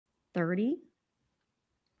30?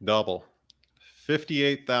 Double.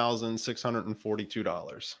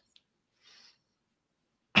 $58,642.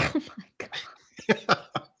 Oh my God.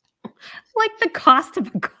 Like the cost of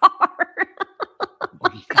a car.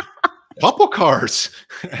 Couple cars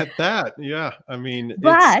at that. Yeah. I mean,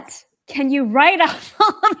 But can you write off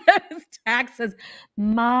all those taxes?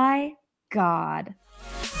 My God.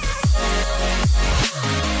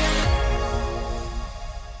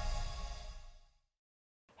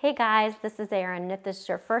 Hey guys, this is Erin. If this is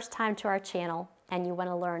your first time to our channel and you want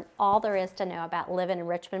to learn all there is to know about living in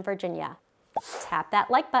Richmond, Virginia, tap that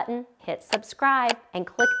like button, hit subscribe, and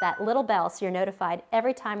click that little bell so you're notified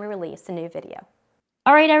every time we release a new video.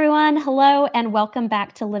 All right, everyone. Hello, and welcome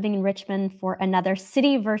back to Living in Richmond for another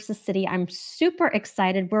City versus City. I'm super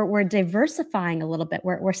excited. We're diversifying a little bit.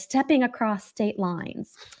 We're stepping across state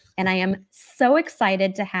lines. And I am so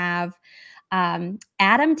excited to have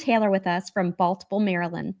Adam Taylor with us from Baltimore,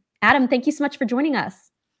 Maryland. Adam, thank you so much for joining us.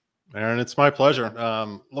 Erin, it's my pleasure.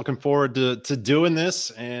 Looking forward to doing this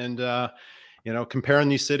and, comparing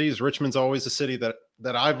these cities. Richmond's always a city that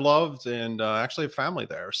I've loved and actually have family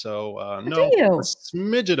there. So a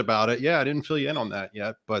smidget about it. Yeah, I didn't fill you in on that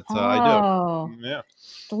yet, but I do. Yeah.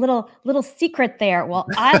 The little secret there. Well,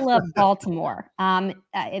 I love Baltimore.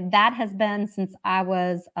 That has been since I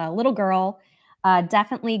was a little girl.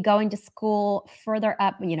 Definitely going to school further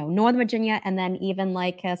up, Northern Virginia. And then even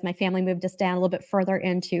as my family moved us down a little bit further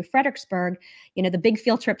into Fredericksburg, the big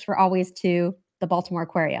field trips were always to the Baltimore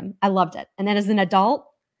Aquarium. I loved it. And then as an adult,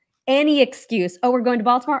 any excuse, oh, we're going to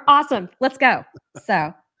Baltimore. Awesome. Let's go.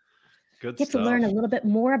 So good get stuff. To learn a little bit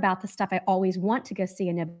more about the stuff I always want to go see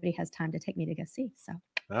and nobody has time to take me to go see. So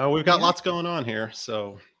we've got lots going on here.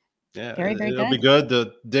 So yeah, very it'll be good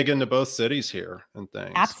to dig into both cities here and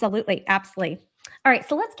things. Absolutely. Absolutely. All right.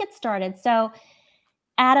 So let's get started. So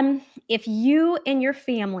Adam, if you and your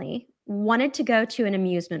family wanted to go to an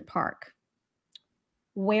amusement park,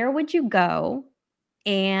 where would you go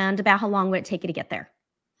and about how long would it take you to get there?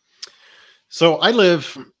 So I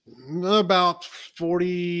live about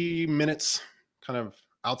 40 minutes kind of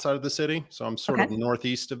outside of the city. So I'm sort of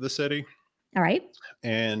northeast of the city. All right.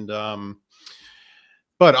 And,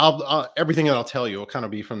 but everything that I'll tell you will kind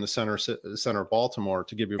of be from the center of Baltimore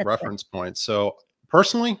to give you a reference point. So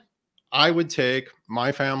personally, I would take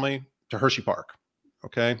my family to Hershey Park.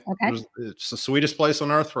 Okay. It's the sweetest place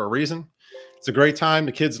on earth for a reason. It's a great time.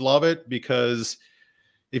 The kids love it because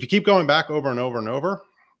if you keep going back over and over and over,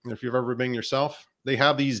 if you've ever been yourself, they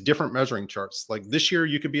have these different measuring charts. Like this year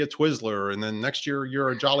you could be a Twizzler and then next year you're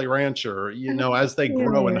a Jolly Rancher, as they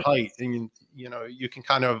grow in height and you can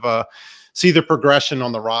kind of see the progression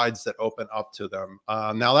on the rides that open up to them.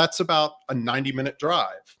 Now that's about a 90-minute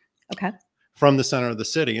drive from the center of the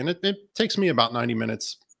city. And it takes me about 90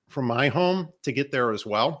 minutes from my home to get there as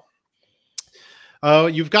well.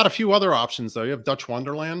 You've got a few other options though. You have Dutch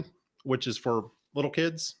Wonderland, which is for little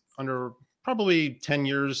kids under probably 10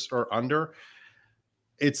 years or under.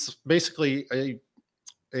 It's basically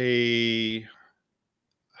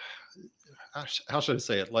how should I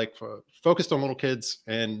say it? Like focused on little kids,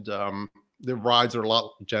 and the rides are a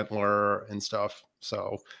lot gentler and stuff.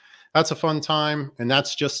 So that's a fun time. And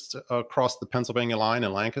that's just across the Pennsylvania line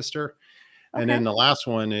in Lancaster. And then the last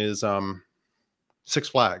one is Six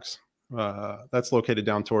Flags. That's located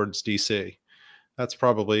down towards DC. That's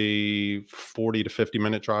probably 40 to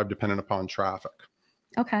 50-minute drive, depending upon traffic.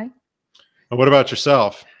 Okay. And what about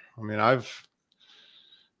yourself? I mean,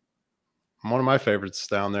 one of my favorites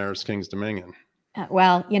down there is Kings Dominion.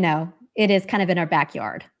 Well, it is kind of in our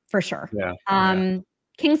backyard for sure. Yeah.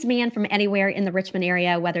 Kings Dominion from anywhere in the Richmond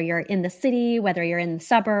area, whether you're in the city, whether you're in the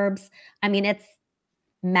suburbs. I mean, it's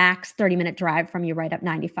max 30-minute drive from you right up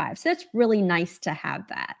 95. So it's really nice to have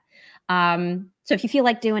that. So if you feel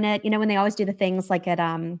like doing it, when they always do the things like at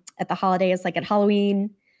the holidays, like at Halloween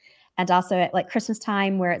and also at like Christmas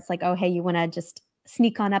time where it's like, oh, hey, you want to just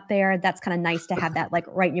sneak on up there. That's kind of nice to have that like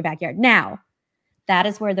right in your backyard. Now, that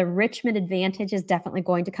is where the Richmond advantage is definitely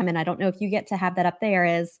going to come in. I don't know if you get to have that up there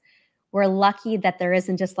is we're lucky that there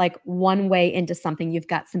isn't just like one way into something. You've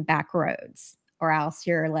got some back roads or else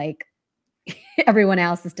you're like, everyone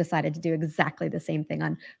else has decided to do exactly the same thing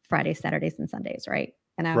on Fridays, Saturdays, and Sundays, right?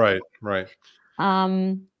 Right.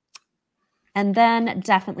 And then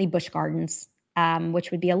definitely Busch Gardens,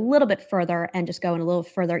 which would be a little bit further and just going a little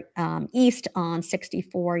further east on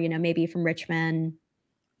 64, maybe from Richmond,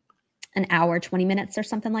 an hour, 20 minutes or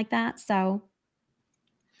something like that. So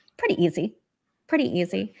pretty easy. Do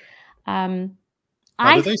they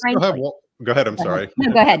still have Go ahead. I'm sorry.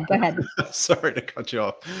 No, go ahead. Go ahead. Sorry to cut you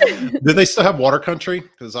off. Do they still have water country?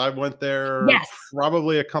 Because I went there Yes.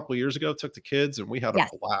 probably a couple of years ago, took the kids, and we had a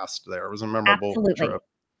blast there. It was a memorable trip.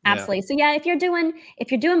 Absolutely. Yeah. So yeah, if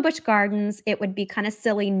you're doing Busch Gardens, it would be kind of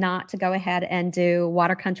silly not to go ahead and do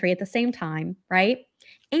water country at the same time, right?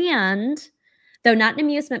 And though not an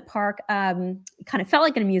amusement park, kind of felt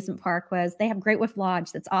like an amusement park, was they have Great Wolf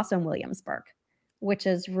Lodge that's also in Williamsburg, which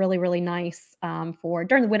is really, really nice for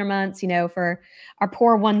during the winter months, you know, for our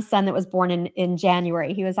poor one son that was born in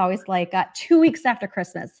January. He was always like 2 weeks after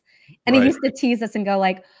Christmas. And he used to tease us and go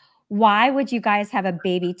like, why would you guys have a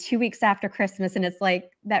baby 2 weeks after Christmas? And it's like,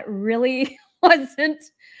 that really wasn't,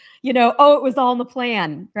 you know, oh, it was all in the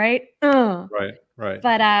plan, right? Right.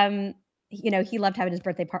 But, you know, he loved having his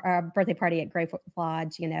birthday party at Great Wolf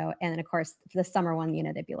Lodge, you know, and then of course for the summer one, you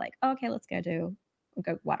know, they'd be like, oh, okay, let's go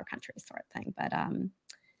water country sort of thing. But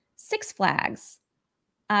Six Flags,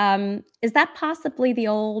 is that possibly the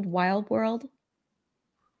old Wild World?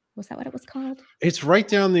 Was that what it was called? It's right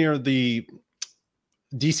down near the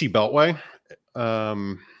DC Beltway,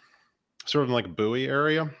 sort of like a Bowie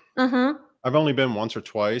area. I've only been once or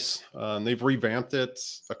twice. They've revamped it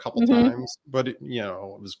a couple times, but it, you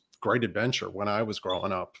know, it was a great adventure when I was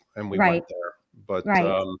growing up and we went there. But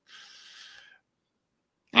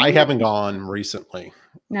I haven't gone recently.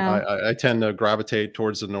 No, I tend to gravitate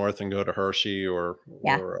towards the north and go to Hershey or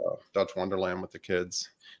Dutch Wonderland with the kids.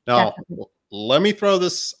 Now, let me throw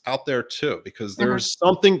this out there too, because there's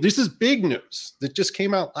something, this is big news that just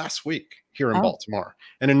came out last week here in Baltimore.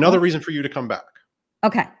 And another reason for you to come back.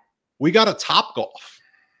 Okay. We got a Topgolf.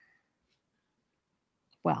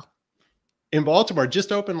 Well, in Baltimore,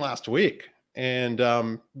 just opened last week. And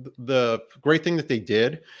the great thing that they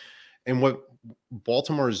did, and what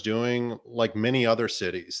Baltimore is doing, like many other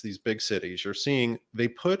cities, these big cities, you're seeing they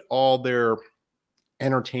put all their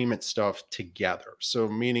entertainment stuff together. So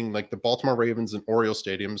meaning like the Baltimore Ravens and Orioles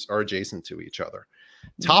stadiums are adjacent to each other.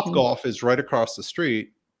 Topgolf is right across the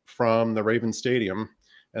street from the Ravens Stadium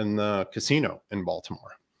and the casino in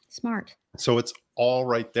Baltimore. Smart. So it's all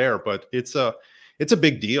right there, but it's a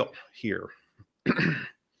big deal here.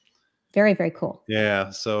 Very, very cool. Yeah.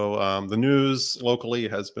 So the news locally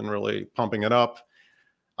has been really pumping it up.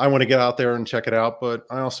 I want to get out there and check it out, but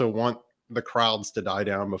I also want the crowds to die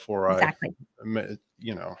down before I,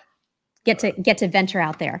 you know, get to venture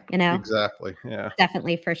out there, you know? Exactly. Yeah.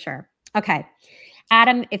 Definitely, for sure. Okay.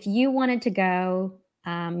 Adam, if you wanted to go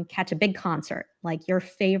catch a big concert, like your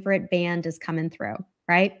favorite band is coming through,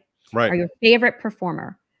 right? Right. Or your favorite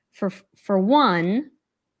performer, for one,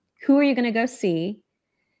 who are you going to go see?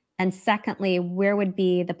 And secondly, where would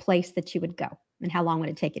be the place that you would go, and how long would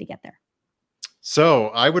it take you to get there? So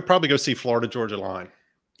I would probably go see Florida Georgia Line.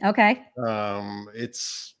 Okay. I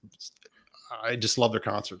just love their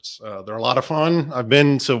concerts. They're a lot of fun. I've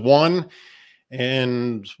been to one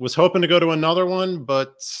and was hoping to go to another one,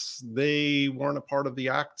 but they weren't a part of the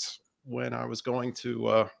act when I was going to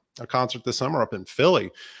a concert this summer up in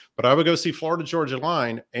Philly. But I would go see Florida Georgia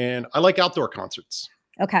Line, and I like outdoor concerts.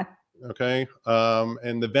 Okay. Okay.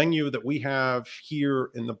 And the venue that we have here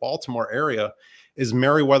in the Baltimore area is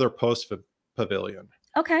Merriweather Post Pavilion.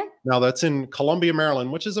 Okay. Now that's in Columbia,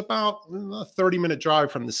 Maryland, which is about a 30-minute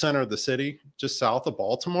drive from the center of the city, just south of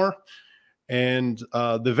Baltimore. And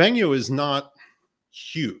the venue is not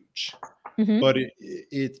huge, but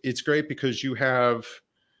it's great because you have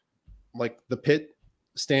like the pit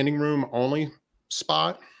standing room only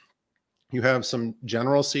spot. You have some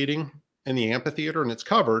general seating in the amphitheater, and it's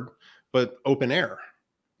covered, but open air.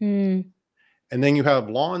 And then you have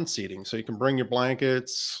lawn seating, so you can bring your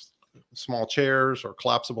blankets, small chairs or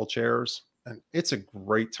collapsible chairs, and it's a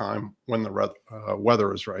great time when the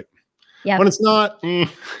weather is right. Yeah. When it's not, not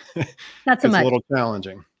so much. It's a little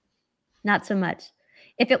challenging. Not so much.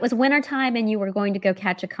 If it was wintertime and you were going to go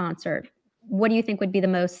catch a concert, what do you think would be the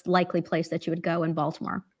most likely place that you would go in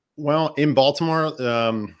Baltimore? Well, in Baltimore,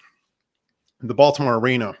 the Baltimore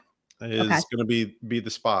Arena is going to be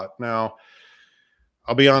the spot. Now,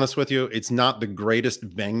 I'll be honest with you, it's not the greatest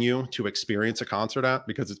venue to experience a concert at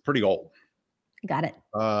because it's pretty old. Got it.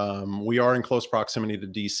 We are in close proximity to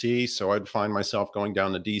DC, so I'd find myself going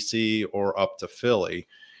down to DC or up to Philly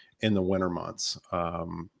in the winter months.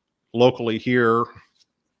 Locally here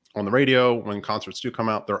on the radio, when concerts do come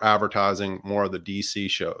out, they're advertising more of the DC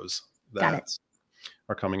shows that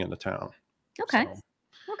are coming into town. Okay.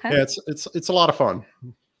 So, okay. Yeah, it's a lot of fun.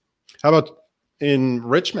 How about in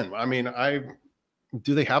Richmond? I mean,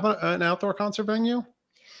 do they have an outdoor concert venue?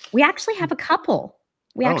 We actually have a couple.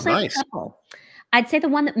 Have a couple. I'd say the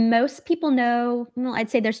one that most people know, well, I'd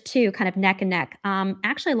say there's two kind of neck and neck.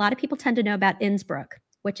 Actually, a lot of people tend to know about Innsbruck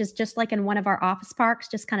which is just like in one of our office parks,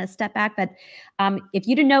 just kind of step back. But if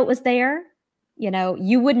you didn't know it was there,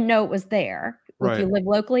 you wouldn't know it was there if you live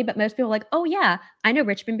locally. But most people are like, oh yeah, I know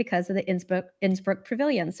Richmond because of the Innsbruck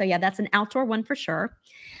Pavilion. So yeah, that's an outdoor one for sure.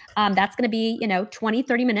 That's going to be, 20,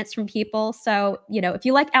 30 minutes from people. So, if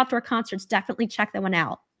you like outdoor concerts, definitely check that one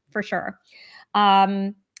out for sure.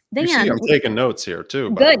 You see, I'm taking notes here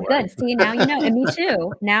too. Good. See, now you know, and me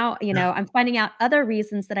too. Now, I'm finding out other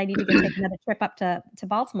reasons that I need to go take another trip up to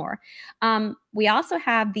Baltimore. We also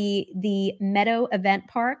have the Meadow Event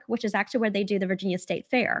Park, which is actually where they do the Virginia State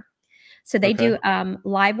Fair. So they do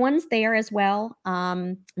live ones there as well.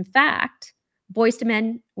 In fact, Boyz II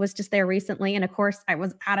Men was just there recently, and of course, I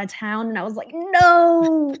was out of town, and I was like,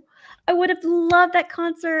 no, I would have loved that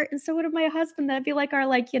concert, and so would have my husband. That'd be like our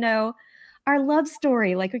love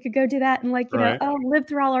story. Like we could go do that and live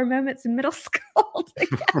through all our moments in middle school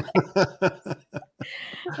together.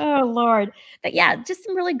 Oh Lord. But yeah, just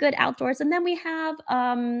some really good outdoors. And then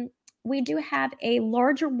we do have a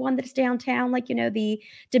larger one that's downtown, like, the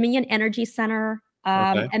Dominion Energy Center.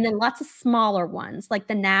 And then lots of smaller ones like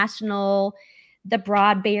the National, the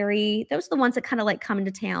Broadberry. Those are the ones that kind of like come into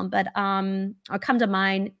town, but or come to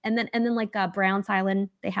mind. And then like Browns Island,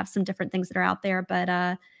 they have some different things that are out there, but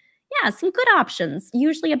yeah, some good options,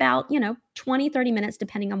 usually about, 20, 30 minutes,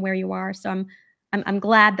 depending on where you are. So I'm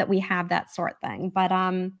glad that we have that sort of thing. But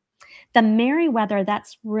the Merriweather,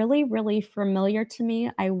 that's really, really familiar to me.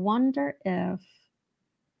 I wonder if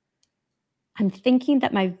I'm thinking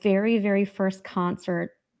that my very, very first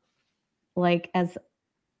concert, as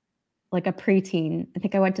a preteen, I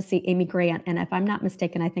think I went to see Amy Grant. And if I'm not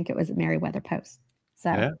mistaken, I think it was at Merriweather Post.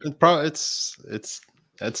 So yeah, it's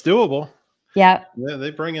doable. Yeah. Yeah,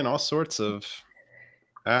 they bring in all sorts of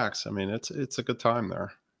acts. I mean, it's a good time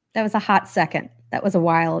there. That was a hot second. That was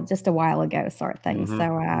just a while ago sort of thing.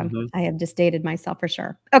 So I have just dated myself for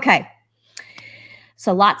sure. Okay.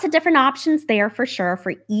 So lots of different options there for sure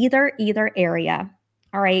for either area.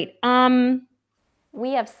 All right.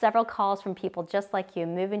 We have several calls from people just like you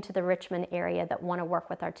moving to the Richmond area that want to work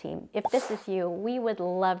with our team. If this is you, we would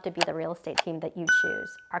love to be the real estate team that you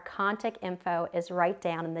choose. Our contact info is right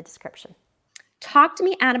down in the description. Talk to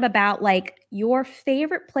me, Adam, about your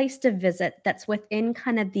favorite place to visit that's within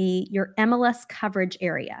kind of your MLS coverage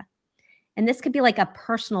area. And this could be like a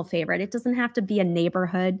personal favorite. It doesn't have to be a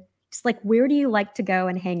neighborhood. Just where do you like to go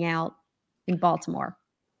and hang out in Baltimore?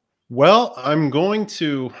 Well, I'm going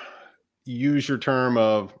to use your term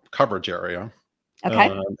of coverage area.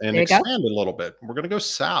 Okay. And expand a little bit. We're going to go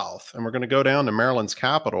south, and we're going to go down to Maryland's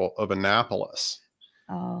capital of Annapolis.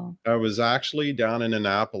 Oh. I was actually down in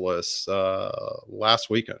Annapolis last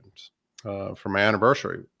weekend for my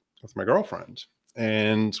anniversary with my girlfriend,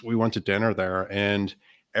 and we went to dinner there. And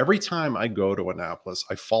every time I go to Annapolis,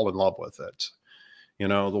 I fall in love with it.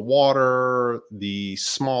 The water, the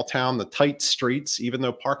small town, the tight streets, even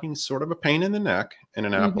though parking's sort of a pain in the neck in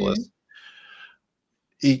Annapolis,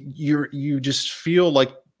 you just feel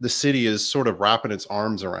like the city is sort of wrapping its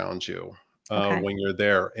arms around you when you're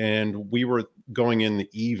there. And we were going in the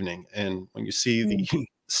evening, and when you see the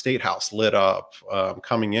State House lit up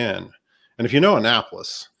coming in, and if you know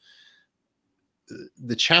Annapolis,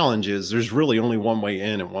 the challenge is there's really only one way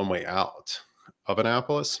in and one way out of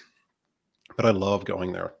Annapolis. But I love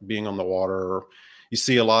going there, being on the water. You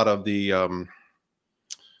see a lot of the,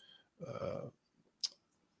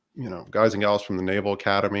 guys and gals from the Naval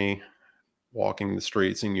Academy walking the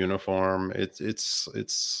streets in uniform. It's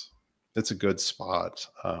a good spot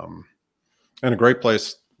and a great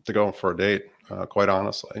place to go for a date, quite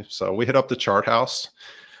honestly. So we hit up the Chart House,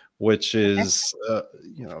 which is,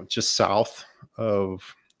 just south of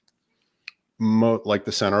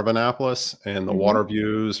the center of Annapolis, and the water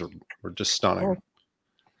views are just stunning. Oh.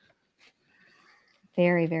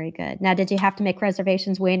 Very, very good. Now, did you have to make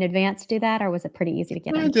reservations way in advance to do that, or was it pretty easy to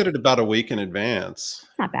get in? I did it about a week in advance.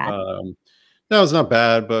 It's not bad. No, it's not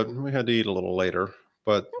bad, but we had to eat a little later.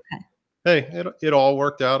 But hey, it all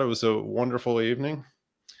worked out. It was a wonderful evening.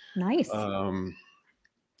 Nice.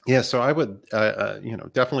 Yeah, so I would,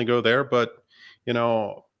 definitely go there. But,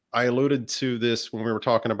 I alluded to this when we were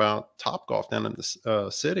talking about Topgolf down in the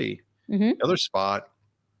city. The other spot,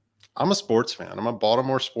 I'm a sports fan. I'm a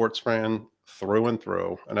Baltimore sports fan through and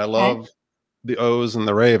through, and I love the O's and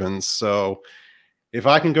the Ravens. So if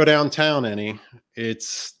I can go downtown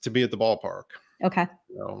it's to be at the ballpark. Okay.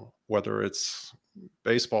 Whether it's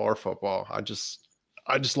baseball or football, I just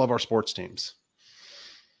love our sports teams.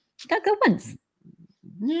 Got good ones.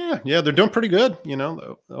 Yeah, they're doing pretty good.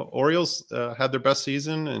 The Orioles had their best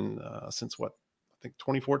season since I think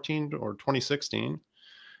 2014 or 2016, and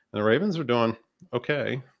the Ravens are doing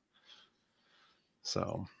okay.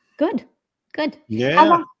 So Good.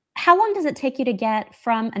 yeah, How long does it take you to get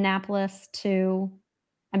from Annapolis to,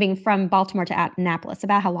 from Baltimore to Annapolis?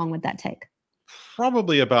 About how long would that take?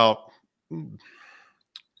 probably about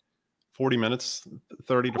 40 minutes,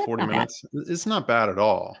 30 to That's 40 not bad. minutes. It's not bad at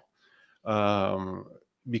all. Um,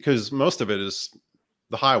 because most of it is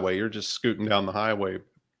the highway. You're just scooting down the highway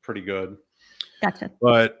pretty good. Gotcha.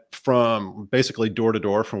 But from basically door to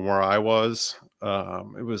door from where I was,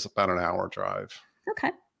 it was about an hour drive.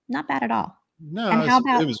 Okay. Not bad at all. No, And how it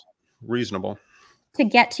about was reasonable. to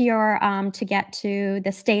get to to get to the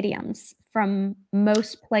stadiums from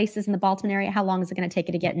most places in the Baltimore area? How long is it going to take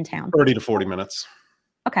you to get in town? 30 to 40 minutes.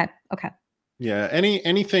 Okay. Yeah,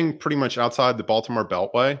 anything pretty much outside the Baltimore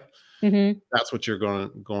Beltway, Mm-hmm. that's what you're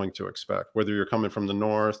going to expect. Whether you're coming from the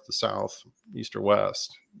north, the south, east, or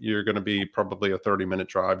west, you're going to be probably a 30-minute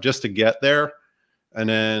drive just to get there. And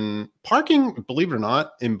then parking, believe it or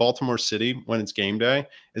not, in Baltimore City when it's game day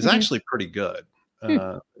is Mm-hmm. actually pretty good,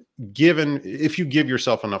 Hmm. given if you give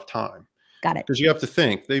yourself enough time. Got it. Because you have to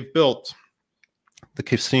think they've built the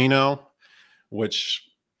casino, which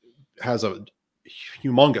has a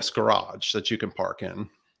humongous garage that you can park in.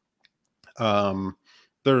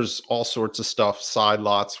 There's all sorts of stuff, side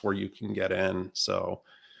lots where you can get in. So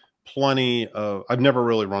plenty of, I've never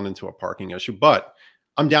really run into a parking issue, but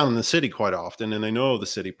I'm down in the city quite often and I know the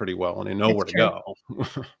city pretty well and I know That's where to true.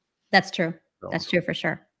 go. That's true. So, That's true for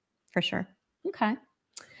sure. For sure. Okay.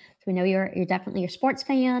 So we know you're definitely a sports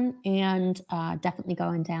fan and definitely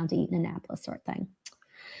going down to eat in Annapolis sort of thing.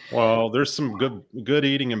 well, there's some good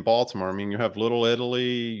eating in Baltimore. I mean, you have Little Italy,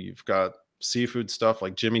 you've got seafood stuff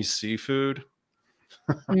like Jimmy's Seafood.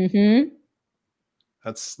 Mm-hmm.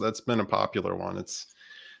 That's been a popular one. It's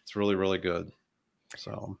really, really good.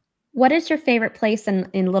 So What is your favorite place in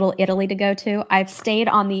Little Italy to go to? I've stayed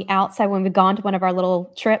on the outside when we've gone to one of our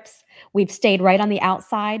little trips. We've stayed right on the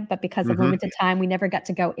outside, but because of mhm. limited time, we never got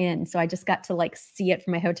to go in. So I just got to like see it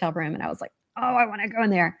from my hotel room, and I was like, "Oh, I want to go in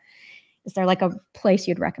there." Is there like a place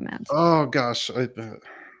you'd recommend? Oh gosh, is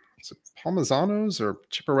it Parmesanos or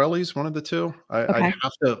Chipperelli's? One of the two. I'd Okay,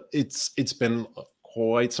 have to. It's been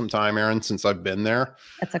quite some time, Erin, since I've been there.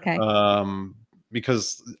 that's okay. Um,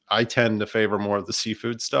 because I tend to favor more of the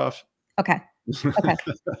seafood stuff. Okay, okay.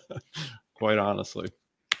 Quite honestly,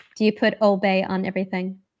 Do you put Old Bay on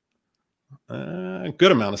everything?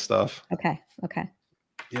 good amount of stuff. Okay, okay.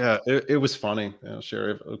 Yeah, it was funny. I'll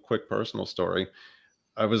share a quick personal story.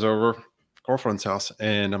 I was over girlfriend's house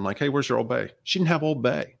and I'm like, hey, where's your Old Bay? She didn't have Old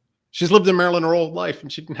Bay. She's lived in Maryland her whole life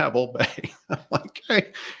and she didn't have Old Bay. I'm like,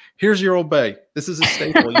 hey, here's your Old Bay. This is a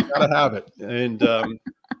staple. You gotta have it. And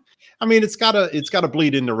I mean, it's gotta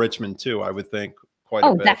bleed into Richmond too, I would think quite a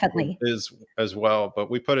Oh, bit definitely. is as well. But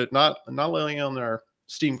we put it not only on our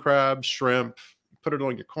steamed crab, shrimp, put it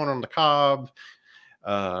on your corn on the cob.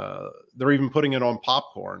 They're even putting it on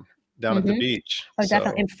popcorn down at the Mhm. beach. Oh,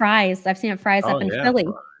 definitely. So, And fries. I've seen it fries oh up in yeah, Philly.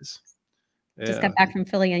 fries. Just Yeah, got back from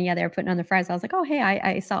Philly, and yeah, they were putting on the fries. I was like, "Oh, hey,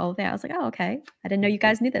 I saw Old Bay." I was like, "Oh, okay. I didn't know you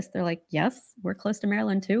guys knew this." They're like, "Yes, we're close to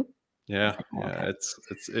Maryland too." I was yeah, like, "Oh, yeah. okay."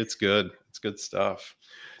 It's good. It's good stuff.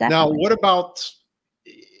 Now, Definitely. what about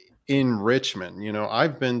in Richmond? You know,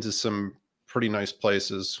 I've been to some pretty nice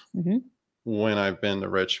places Mhm. when I've been to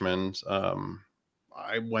Richmond.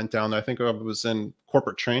 I went down. I think I was in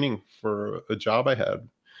corporate training for a job I had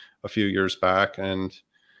a few years back, and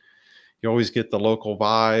you always get the local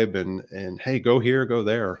vibe. And hey, go here, go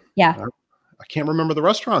there. Yeah. I can't remember the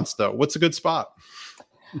restaurants though. What's a good spot?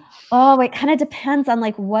 Oh, it kinda depends on,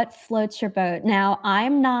 like, what floats your boat. Now,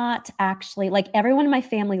 I'm not actually like, everyone in my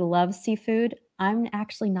family loves seafood. I'm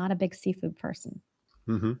actually not a big seafood person.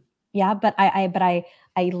 Hmm. Yeah, but I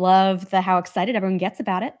love the how excited everyone gets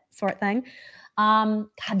about it sort thing. God,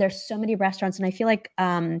 there's so many restaurants, and I feel like,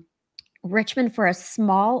 Richmond, for as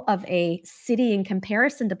small of a city in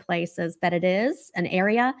comparison to places that it is, an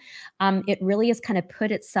area, it really has kind of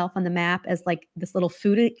put itself on the map as like this little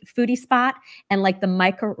foodie spot and like the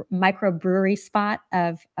microbrewery spot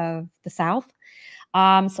of the South.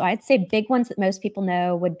 So I'd say big ones that most people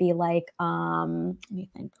know would be like, let me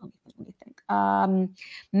think.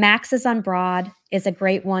 Max's on Broad is a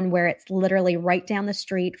great one where it's literally right down the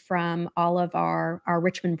street from all of our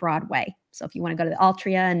Richmond Broadway. So if you want to go to the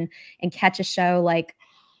Altria and catch a show, like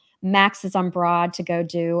Max's on Broad to go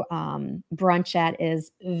do brunch at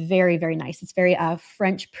is very, very nice. It's very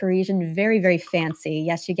French Parisian, very, very fancy.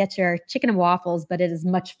 Yes, you get your chicken and waffles, but it is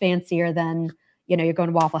much fancier than, you're going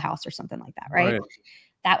to Waffle House or something like that, right? Right.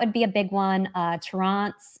 That would be a big one.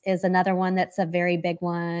 Torrance is another one that's a very big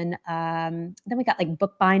one. Then we got like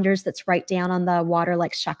Bookbinders that's right down on the water,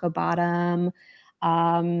 like Shacko Bottom.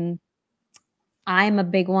 Um, I'm a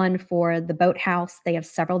big one for the boathouse. They have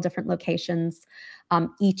several different locations.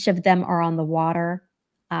 Each of them are on the water.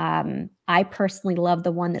 I personally love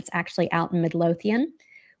the one that's actually out in Midlothian,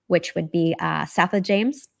 which would be south of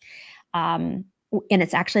James. And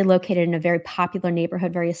it's actually located in a very popular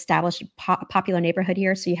neighborhood, very established, popular neighborhood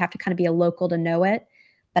here. So you have to kind of be a local to know it.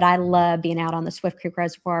 But I love being out on the Swift Creek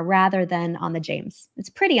Reservoir rather than on the James. It's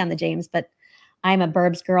pretty on the James, but I'm a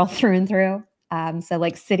burbs girl through and through. So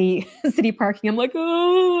like city parking, I'm like,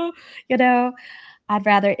 oh, you know, I'd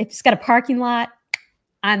rather, if it's got a parking lot,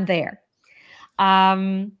 I'm there.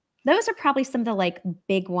 Those are probably some of the like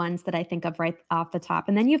big ones that I think of right off the top.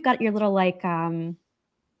 And then you've got your little like, kind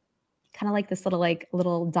of like this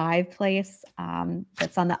little dive place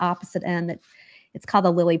that's on the opposite end that it's called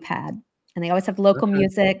the Lily Pad. And they always have local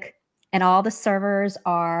music, and all the servers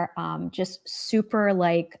are just super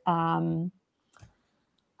like, I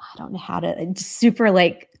don't know how to, just super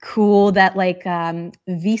like cool, that like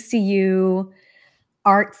VCU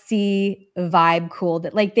artsy vibe cool,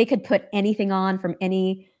 that like they could put anything on from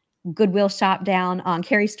any Goodwill shop down on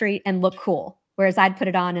Cary Street and look cool. Whereas I'd put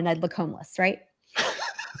it on and I'd look homeless, right?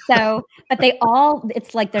 So, but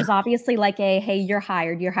it's like, there's obviously like hey, you're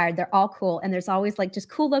hired. They're all cool. And there's always like just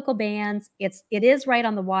cool local bands. It is right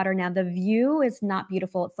on the water. Now the view is not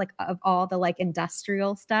beautiful. It's like of all the like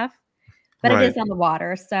industrial stuff, but it is on the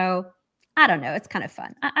water. So I don't know. It's kind of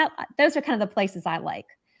fun. Those are kind of the places I like.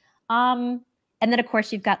 And then of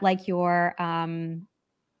course you've got like your,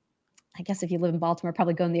 I guess if you live in Baltimore,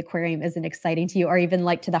 probably going to the aquarium isn't exciting to you, or even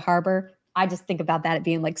like to the harbor. I just think about that, it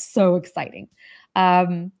being like so exciting.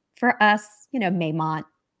 For us, you know, Maymont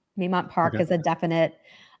Park is a definite,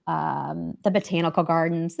 the botanical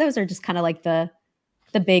gardens. Those are just kind of like the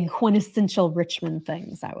big quintessential Richmond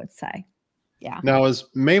things, I would say. Yeah. Now, is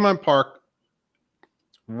Maymont Park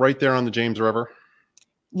right there on the James River?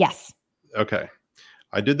 Yes. Okay.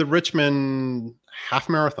 I did the Richmond half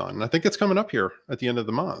marathon. I think it's coming up here at the end of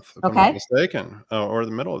the month, if I'm not mistaken, or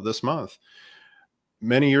the middle of this month.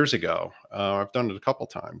 Many years ago, I've done it a couple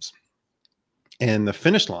times, and the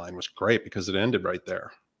finish line was great because it ended right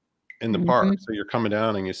there in the park. So you're coming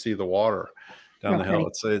down and you see the water down the hill.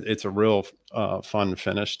 It's a real fun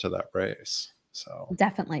finish to that race. So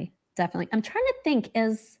definitely. I'm trying to think,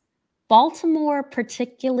 is Baltimore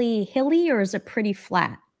particularly hilly, or is it pretty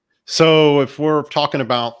flat? So if we're talking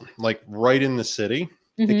about like right in the city,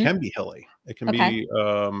 it can be hilly. It can be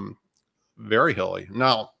very hilly.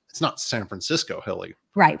 Now, it's not San Francisco hilly.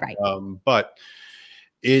 Right. But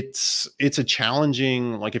it's a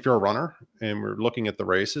challenging, like if you're a runner and we're looking at the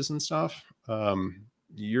races and stuff,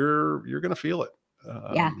 you're going to feel it.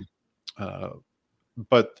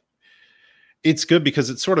 But it's good because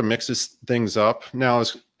it sort of mixes things up. Now,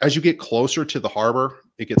 as you get closer to the harbor,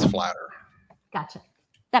 it gets flatter. Gotcha.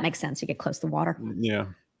 That makes sense. You get close to the water. Yeah.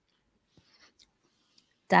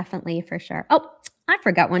 Definitely, for sure. Oh, I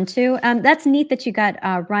forgot one too. That's neat that you got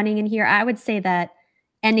running in here. I would say that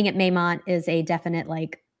ending at Maymont is a definite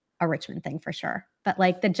like a Richmond thing for sure. But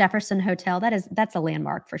like the Jefferson Hotel, that's a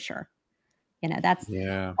landmark for sure. You know, that's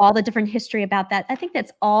all the different history about that. I think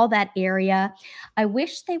that's all that area. I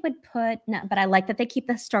wish they would put, no, but I like that they keep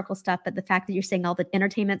the historical stuff. But the fact that you're seeing all the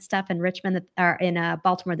entertainment stuff in Richmond that are in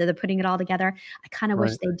Baltimore, that they're putting it all together. I kind of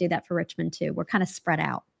wish they'd do that for Richmond too. We're kind of spread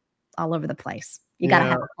out all over the place. You got to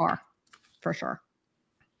have a car for sure.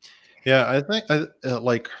 Yeah, I think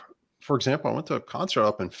like, for example, I went to a concert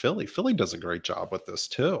up in Philly. Philly does a great job with this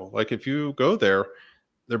too. Like if you go there,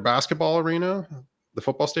 their basketball arena, the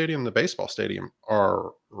football stadium, the baseball stadium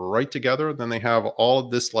are right together. Then they have all of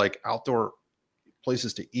this like outdoor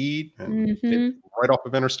places to eat and right off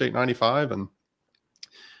of Interstate 95. And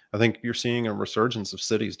I think you're seeing a resurgence of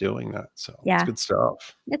cities doing that. So it's good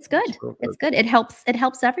stuff. It's good. It's good. It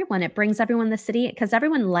helps everyone. It brings everyone in the city because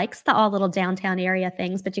everyone likes the all little downtown area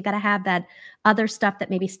things, but you got to have that other stuff that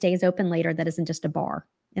maybe stays open later that isn't just a bar,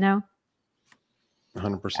 you know?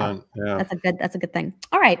 100%. Yeah. That's a good thing.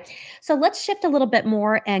 All right. So let's shift a little bit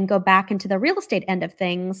more and go back into the real estate end of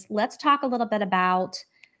things. Let's talk a little bit about,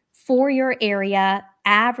 for your area,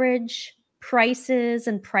 average prices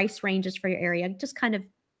and price ranges for your area, just kind of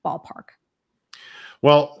ballpark.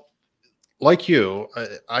 Well, like you,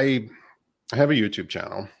 I have a YouTube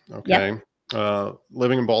channel. Okay.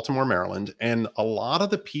 Living in Baltimore, Maryland. And a lot of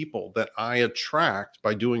the people that I attract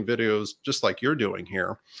by doing videos, just like you're doing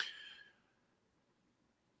here,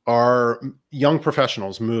 are young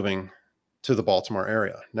professionals moving to the Baltimore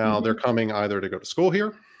area. Now they're coming either to go to school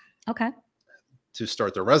here, to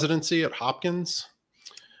start their residency at Hopkins,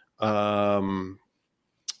 or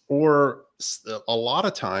a lot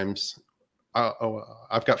of times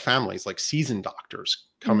I've got families like seasoned doctors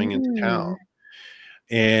coming into town.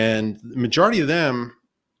 And the majority of them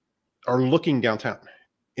are looking downtown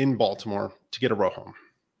in Baltimore to get a row home.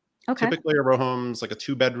 Okay. Typically a row home's like a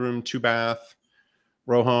 2-bedroom, 2-bath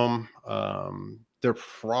row home. They're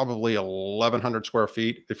probably 1,100 square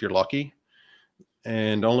feet if you're lucky,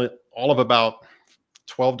 and all of about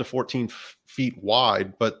 12 to 14 feet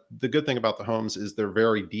wide. But the good thing about the homes is they're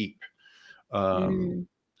very deep.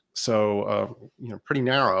 So, pretty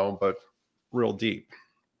narrow, but real deep.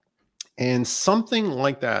 And something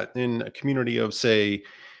like that in a community of, say,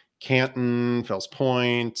 Canton, Fells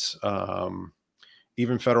Point,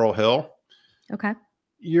 even Federal Hill, Okay.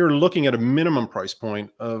 you're looking at a minimum price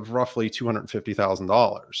point of roughly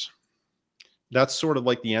 $250,000. That's sort of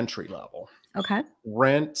like the entry level. Okay.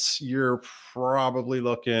 Rent, you're probably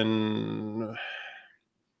looking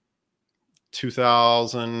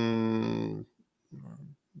 2,000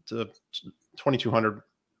 to 2,200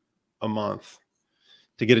 a month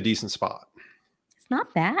to get a decent spot. It's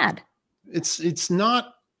not bad. It's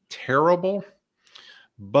not terrible,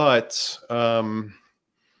 but we're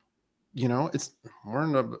in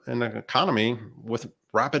an economy with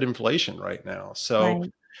rapid inflation right now. So,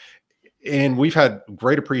 Right. and we've had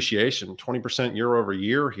great appreciation, 20% year over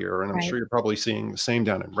year here. And I'm Right. sure you're probably seeing the same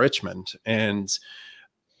down in Richmond. And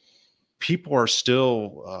people are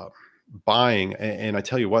still buying. And I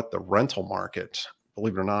tell you what, the rental market,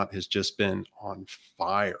 believe it or not, has just been on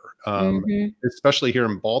fire, especially here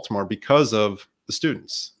in Baltimore because of the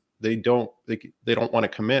students. They don't want to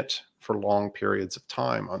commit for long periods of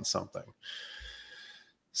time on something.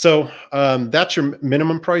 So that's your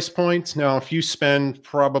minimum price point. Now, if you spend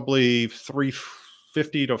probably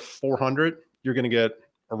 $350 to $400, you're going to get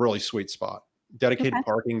a really sweet spot. Dedicated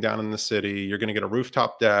parking down in the city. You're going to get a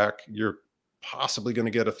rooftop deck. You're possibly going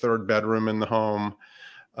to get a 3rd bedroom in the home.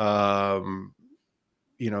 That's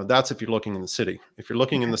if you're looking in the city. If you're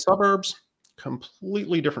looking in the suburbs,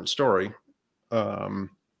 completely different story.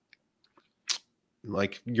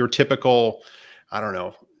 Like your typical, I don't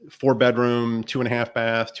know, 4-bedroom, 2.5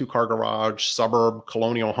 bath, 2-car garage, suburb,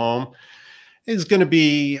 colonial home is going to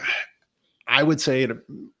be, I would say,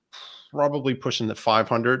 probably pushing the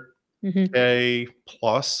 500K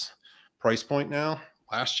plus price point now.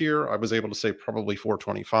 Last year, I was able to say probably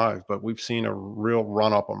 425, but we've seen a real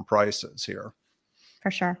run up on prices here.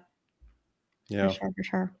 For sure. Yeah. For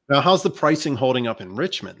sure. Now, how's the pricing holding up in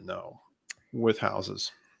Richmond, though, with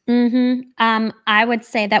houses? I would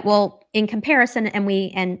say that, well, in comparison,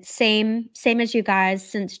 and same as you guys,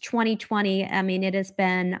 since 2020, I mean, it has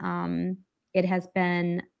been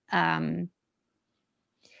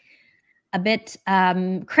a bit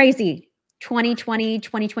crazy. 2020,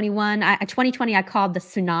 2021, 2020, I called the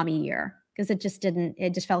tsunami year because it just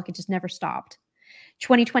felt like it just never stopped.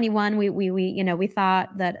 2021, we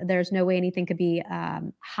thought that there's no way anything could be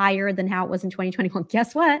higher than how it was in 2021.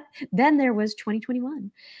 Guess what? Then there was 2021.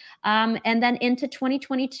 And then into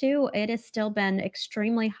 2022, it has still been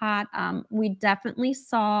extremely hot. We definitely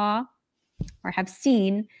saw or have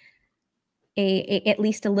seen at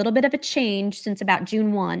least a little bit of a change since about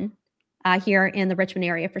June 1 here in the Richmond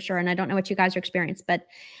area for sure. And I don't know what you guys are experiencing, but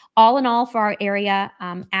all in all, for our area,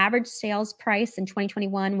 average sales price in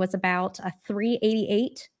 2021 was about a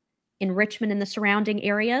 $388 in Richmond and the surrounding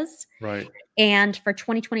areas. Right. And for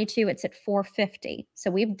 2022, it's at $450.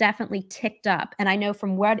 So we've definitely ticked up. And I know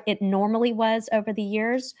from what it normally was over the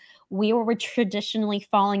years, we were traditionally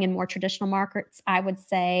falling in more traditional markets. I would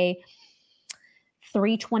say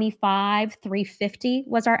 325, 350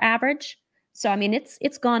 was our average. So, I mean,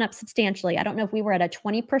 it's gone up substantially. I don't know if we were at a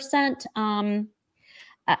 20%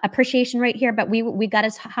 appreciation rate here, but we got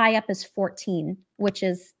as high up as 14, which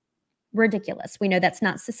is ridiculous. We know that's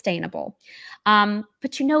not sustainable. But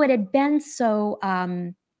it had been so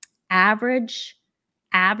average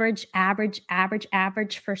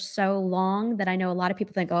for so long that I know a lot of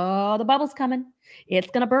people think, oh, the bubble's coming.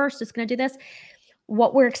 It's going to burst. It's going to do this.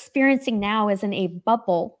 What we're experiencing now isn't a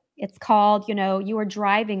bubble. It's called, you are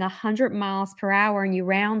driving 100 miles per hour and you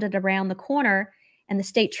rounded around the corner and the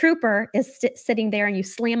state trooper is sitting there and you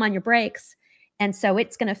slam on your brakes. And so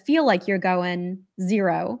it's going to feel like you're going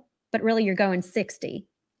 0, but really you're going 60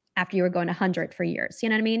 after you were going 100 for years. You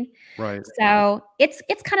know what I mean? Right. So it's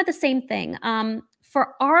kind of the same thing.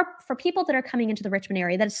 For people that are coming into the Richmond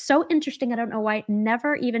area, that is so interesting. I don't know why it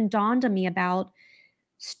never even dawned on me about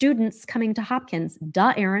students coming to Hopkins.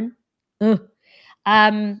 Duh, Erin. Ugh.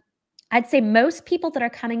 I'd say most people that are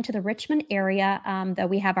coming to the Richmond area, though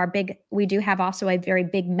we do have also a very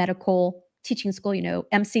big medical teaching school,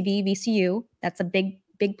 MCV, VCU. That's a big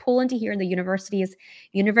pull into here. The University of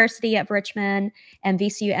Richmond and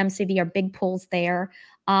VCU, MCV are big pulls there.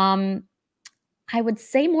 I would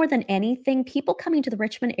say more than anything, people coming to the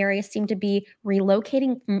Richmond area seem to be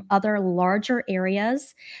relocating from other larger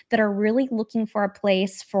areas that are really looking for a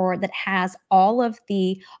place that has all of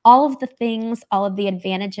the things, all of the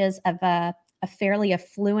advantages of a fairly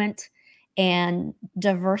affluent and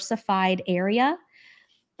diversified area,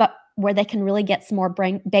 but where they can really get some more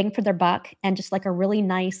bang for their buck and just like a really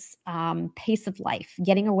nice pace of life,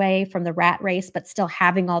 getting away from the rat race, but still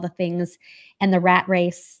having all the things and the rat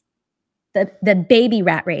race. The baby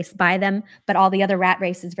rat race by them, but all the other rat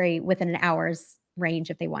race is very within an hour's range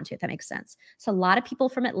if they want to, if that makes sense. So a lot of people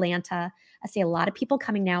from Atlanta. I see a lot of people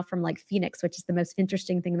coming now from like Phoenix, which is the most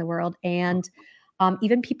interesting thing in the world. And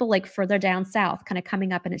even people like further down south kind of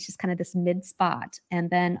coming up, and it's just kind of this mid spot. And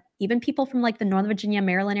then even people from like the Northern Virginia,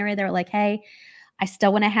 Maryland area, they're like, hey, I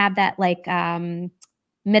still want to have that like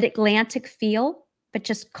mid-Atlantic feel, but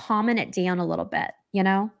just calming it down a little bit, you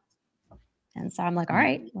know? And so I'm like, all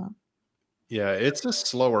right, well. Yeah, it's a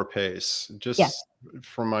slower pace. Just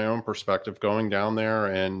from my own perspective, going down there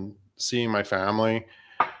and seeing my family,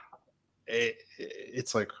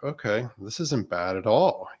 it's like, okay, this isn't bad at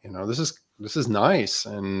all. You know, this is nice,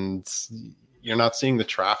 and you're not seeing the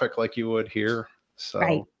traffic like you would here.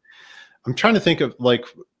 So I'm trying to think of like,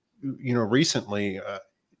 you know, recently,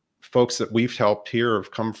 folks that we've helped here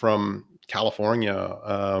have come from California.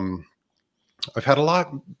 I've had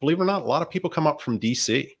believe it or not, a lot of people come up from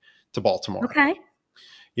DC to Baltimore. Okay.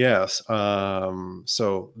 Yes.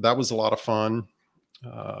 So that was a lot of fun.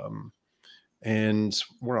 And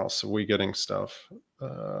where else are we getting stuff?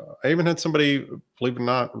 I even had somebody, believe it or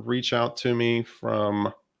not, reach out to me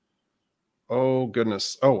from, oh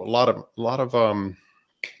goodness. Oh, a lot of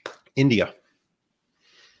India.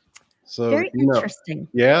 So very interesting.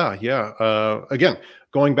 Yeah. Again,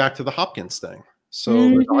 going back to the Hopkins thing. So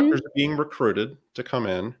the doctors are being recruited to come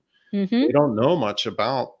in. They don't know much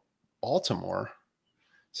about Baltimore.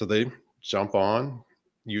 So they jump on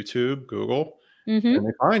YouTube, Google, and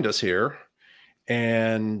they find us here.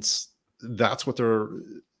 And that's what they're,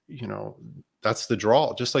 you know, that's the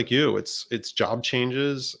draw. Just like you, it's job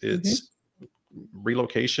changes, it's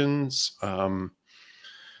relocations,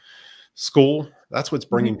 school. That's what's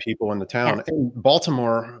bringing people into town. Yes. And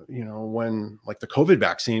Baltimore, you know, when like the COVID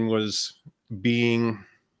vaccine was being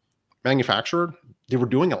manufactured, they were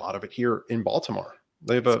doing a lot of it here in Baltimore.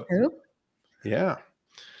 They have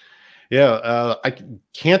I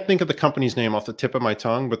can't think of the company's name off the tip of my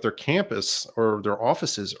tongue, but their campus or their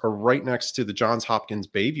offices are right next to the Johns Hopkins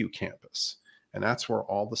Bayview campus. And that's where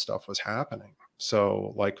all the stuff was happening.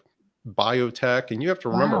 So like biotech, and you have to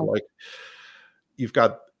remember, like you've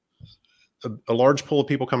got a large pool of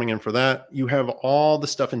people coming in for that. You have all the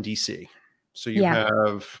stuff in DC. So you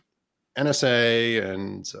have NSA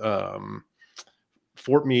and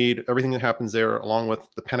Fort Meade, everything that happens there, along with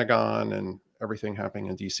the Pentagon and everything happening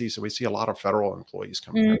in DC. So we see a lot of federal employees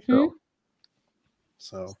coming in.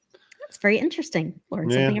 So that's very interesting. Learn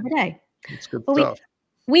something every day. It's good stuff.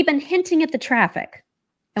 We've been hinting at the traffic,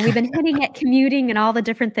 and we've been hinting at commuting and all the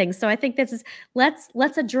different things. So I think this is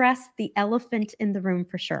let's address the elephant in the room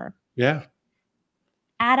for sure. Yeah.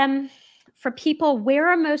 Adam, for people, where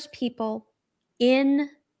are most people in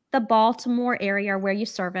the Baltimore area where you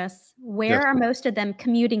service? Where are most of them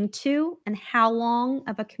commuting to, and how long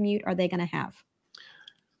of a commute are they going to have?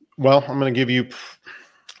 Well, I'll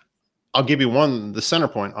give you one, the center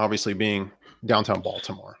point, obviously being downtown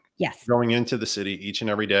Baltimore. Yes. Going into the city each and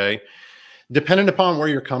every day, depending upon where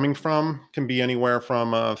you're coming from, can be anywhere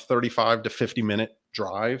from a 35 to 50-minute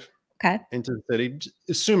drive into the city,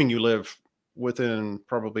 assuming you live within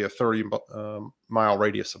probably a 30-mile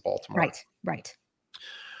radius of Baltimore. Right.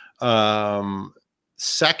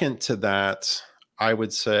 Second to that, I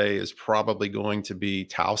would say, is probably going to be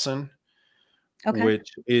Towson,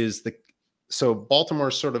 which is so Baltimore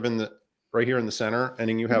is sort of right here in the center, and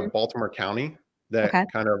then you have Baltimore County that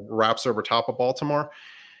kind of wraps over top of Baltimore.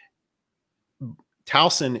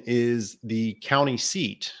 Towson is the county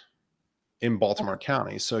seat in Baltimore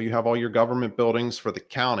County. So you have all your government buildings for the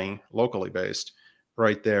county, locally based,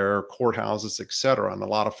 right there, courthouses, et cetera. And a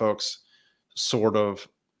lot of folks sort of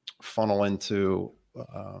funnel into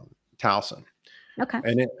Towson.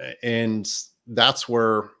 And that's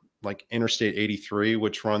where like Interstate 83,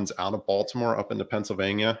 which runs out of Baltimore up into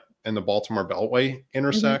Pennsylvania, and the Baltimore Beltway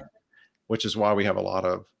intersect, which is why we have a lot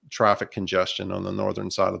of traffic congestion on the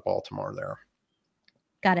northern side of Baltimore there.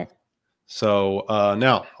 Got it. So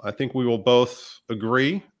now I think we will both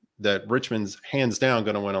agree that Richmond's hands down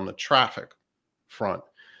going to win on the traffic front,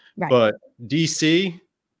 but DC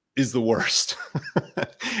is the worst.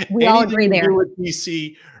 We all agree there. Do with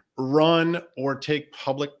DC, run or take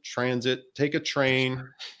public transit, take a train,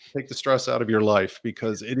 Take the stress out of your life,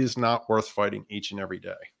 because it is not worth fighting each and every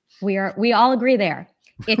day. We all agree there.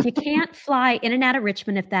 If you can't fly in and out of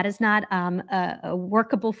Richmond, if that is not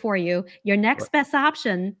workable for you, your next Right. best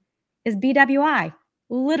option is BWI.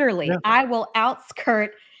 Literally, Yeah. I will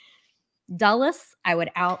outskirt Dulles. I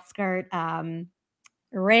would outskirt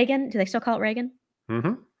Reagan. Do they still call it Reagan?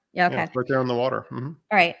 Mm-hmm. Yeah. Okay. Yeah, it's right there on the water. Mm-hmm. All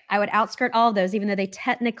right. I would outskirt all of those, even though they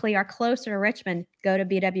technically are closer to Richmond. Go to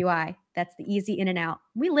BWI. That's the easy in and out.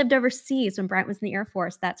 We lived overseas when Brent was in the Air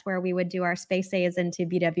Force. That's where we would do our space days into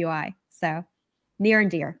BWI. So near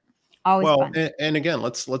and dear. Always Well, fun. and again,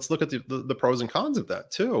 let's look at the pros and cons of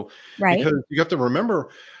that too, Right. because you have to remember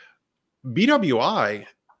BWI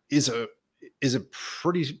is a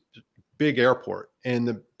pretty big airport, and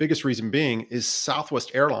the biggest reason being is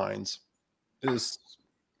Southwest Airlines has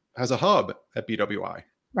a hub at BWI.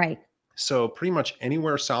 Right. So pretty much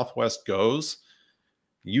anywhere Southwest goes,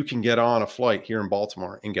 you can get on a flight here in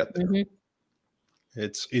Baltimore and get there. Mm-hmm.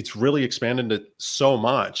 It's really expanded it so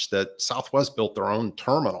much that Southwest built their own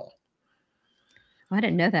terminal. Oh, I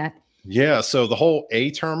didn't know that. Yeah, so the whole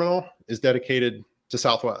A terminal is dedicated to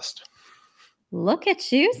Southwest. Look at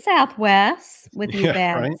you, Southwest, with your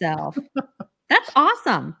bad right? self. That's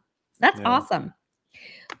awesome. That's Yeah. awesome.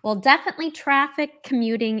 Well, definitely traffic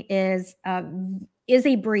commuting is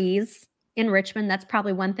a breeze in Richmond. That's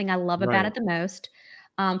probably one thing I love about Right. it the most.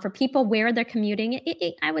 For people where they're commuting,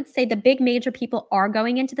 I would say the big major people are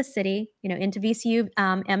going into the city, into VCU,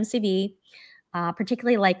 MCV,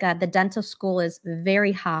 particularly like the dental school is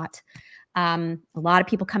very hot. A lot of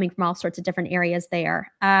people coming from all sorts of different areas there.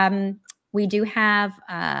 We do have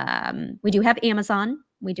Amazon.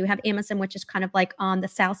 We do have Amazon, which is kind of like on the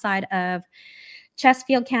south side of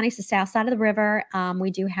Chesterfield County, so south side of the river.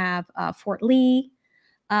 We do have Fort Lee.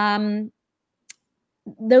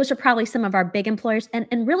 Those are probably some of our big employers,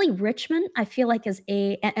 and really Richmond, I feel like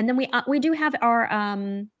and then we do have our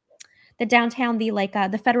the downtown,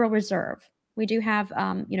 the Federal Reserve. We do have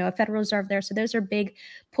a Federal Reserve there, so those are big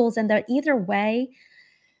pools. And either way,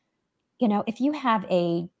 if you have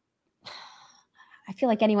I feel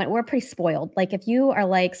like we're pretty spoiled. Like if you are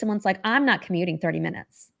like, someone's like, I'm not commuting 30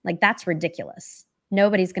 minutes. Like that's ridiculous.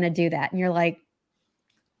 Nobody's going to do that. And you're like,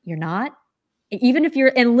 you're not? Even if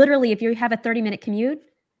literally if you have a 30-minute commute,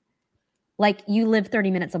 like you live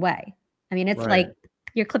 30 minutes away. I mean, it's Right. like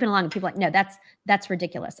you're clipping along and people are like, no, that's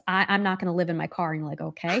ridiculous. I'm not going to live in my car. And you're like,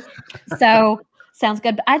 okay. So sounds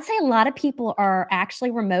good. But I'd say a lot of people are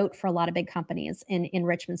actually remote for a lot of big companies in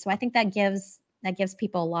Richmond. So I think that gives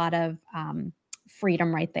people a lot of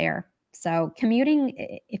freedom right there. So commuting,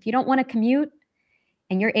 if you don't want to commute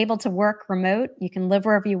and you're able to work remote, you can live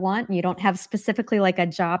wherever you want, and you don't have specifically like a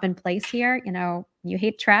job in place here, you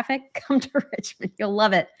hate traffic, come to Richmond. You'll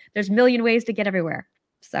love it. There's a million ways to get everywhere.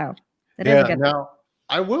 So it is a good Now,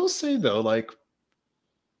 I will say though, like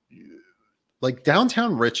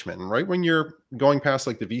downtown Richmond, right when you're going past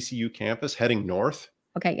like the VCU campus heading north.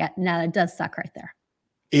 Okay, yeah, no, it does suck right there.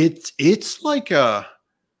 It's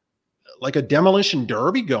like a demolition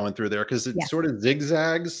derby going through there, because it Yes. sort of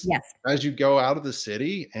zigzags Yes. as you go out of the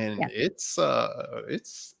city, and Yes. it's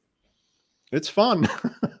fun.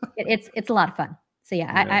 It's a lot of fun. So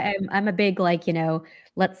yeah, Yeah. I'm a big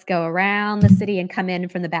let's go around the city and come in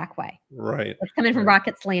from the back way. Right. Let's come in from Right.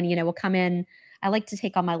 Rockets Lane. We'll come in. I like to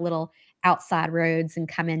take all my little outside roads and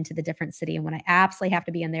come into the different city. And when I absolutely have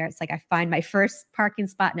to be in there, it's like I find my first parking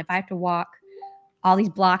spot. And if I have to walk all these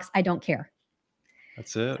blocks, I don't care.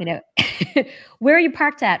 That's it. Where are you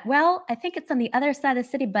parked at? Well, I think it's on the other side of the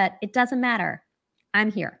city, but it doesn't matter.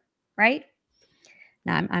 I'm here, right?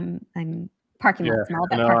 No, I'm parking lots. I'm all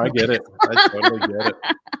about No, parking I lots. get it. I totally get it.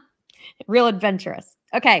 Real adventurous.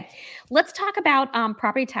 Okay, let's talk about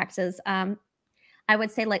property taxes. I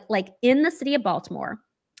would say like in the city of Baltimore,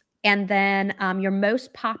 and then your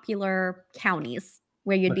most popular counties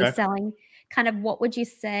where you'd be selling. Kind of, what would you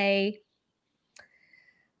say?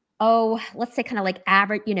 Oh, let's say kind of like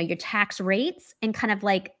average, your tax rates, and kind of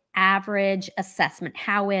like average assessment,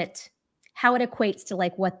 how it equates to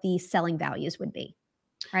like what the selling values would be,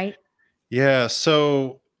 right? Yeah.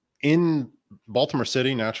 So in Baltimore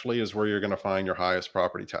City, naturally, is where you're going to find your highest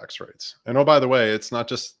property tax rates. And oh, by the way, it's not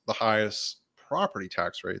just the highest property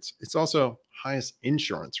tax rates, it's also highest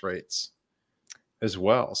insurance rates as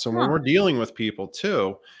well. So when we're dealing with people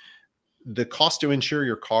too, the cost to insure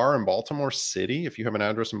your car in Baltimore City, if you have an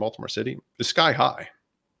address in Baltimore City, is sky high.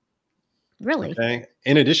 Really? Okay.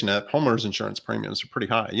 In addition to that, homeowners insurance premiums are pretty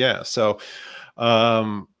high. Yeah. So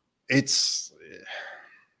it's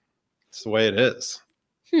the way it is.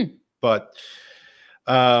 But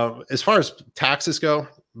as far as taxes go,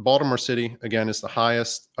 Baltimore City, again, is the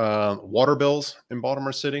highest. Water bills in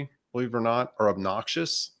Baltimore City, believe it or not, are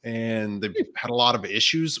obnoxious, and they've had a lot of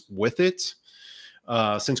issues with it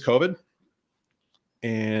since COVID,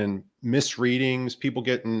 and misreadings, people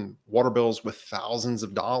getting water bills with thousands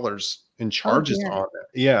of dollars in Oh charges dear. on it.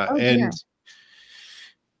 Yeah, Oh and dear.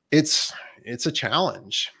 it's a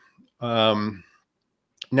challenge. Now,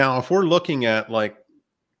 if we're looking at like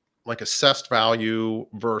assessed value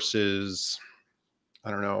versus, I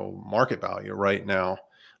don't know, market value right now,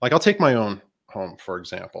 like I'll take my own home, for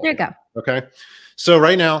example. There you go. Okay. So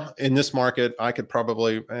right now in this market, I could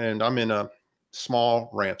probably, and I'm in a small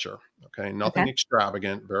rancher. Okay. Nothing Okay.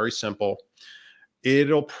 extravagant, very simple.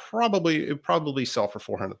 It'll probably sell for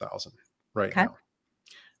 400,000 right Okay. now.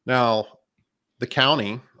 Now, the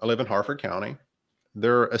county, I live in Harford County,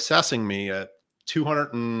 they're assessing me at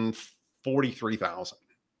 243,000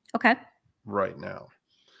 Okay. right now.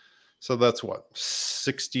 So that's what,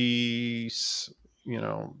 60,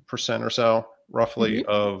 percent or so roughly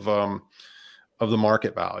of the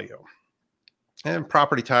market value. And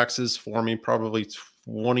property taxes for me, probably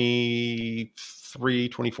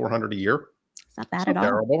 2,400 a year. It's not bad It's at not all.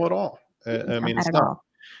 terrible at all. It's I not mean, bad it's at not. all.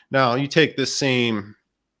 Now you take this same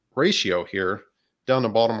ratio here down to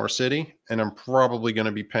Baltimore City, and I'm probably going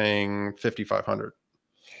to be paying 5,500.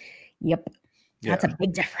 Yep. That's Yeah. a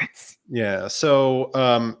big difference. Yeah. So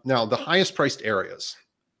now the highest priced areas,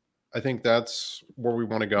 I think that's where we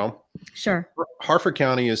want to go. Sure. Harford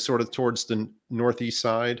County is sort of towards the northeast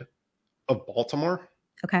side of Baltimore.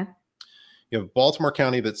 Okay. You have Baltimore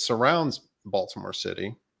County that surrounds Baltimore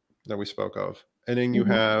City that we spoke of. And then you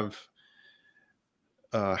have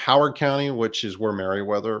Howard County, which is where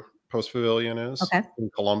Meriwether Post Pavilion is Okay. in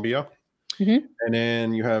Columbia. Mm-hmm. And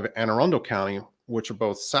then you have Anne Arundel County, which are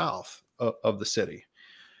both south of the city.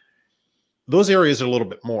 Those areas are a little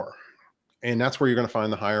bit more. And that's where you're going to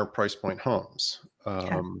find the higher price point homes,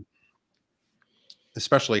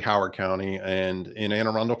 especially Howard County. And in Anne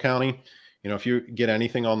Arundel County, if you get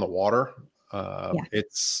anything on the water,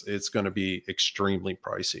 it's going to be extremely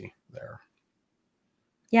pricey there.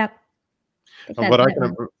 Yep. But I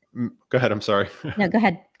can go ahead. I'm sorry. No, go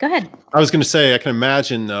ahead. Go ahead. I was going to say, I can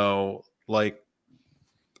imagine though, like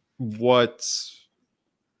what,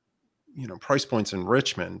 price points in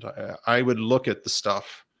Richmond. I would look at the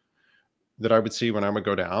stuff that I would see when I would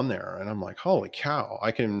go down there, and I'm like, holy cow!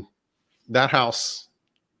 That house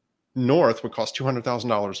north would cost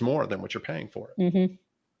 $200,000 more than what you're paying for it.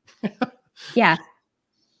 Yeah,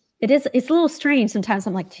 it is. It's a little strange sometimes.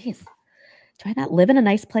 I'm like, geez, do I not live in a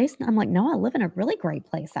nice place? And I'm like, no, I live in a really great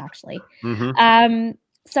place, actually.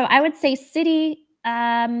 So I would say city,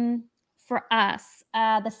 for us,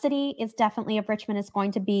 the city is definitely of Richmond is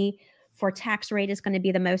going to be, for tax rate, is going to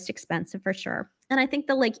be the most expensive for sure. And I think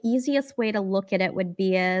the easiest way to look at it would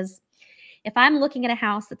be is if I'm looking at a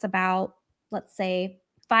house that's about, let's say,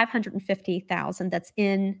 550,000 that's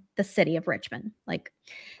in the city of Richmond,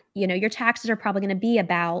 your taxes are probably going to be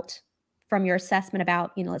about, from your assessment,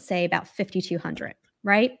 about, let's say about 5,200,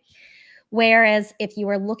 right? Whereas if you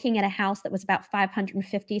were looking at a house that was about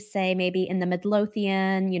 550, say maybe in the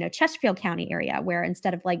Midlothian, Chesterfield County area, where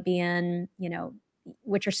instead of being,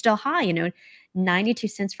 which are still high, 92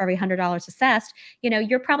 cents for every $100 assessed,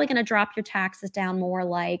 you're probably going to drop your taxes down more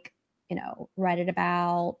right at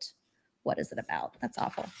about, what is it about? That's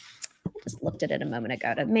awful. I just looked at it a moment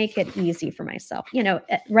ago to make it easy for myself,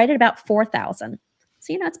 right at about 4,000.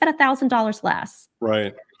 So, it's about $1,000 less.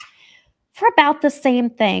 Right. For about the same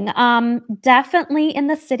thing. Definitely in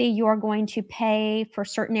the city, you are going to pay, for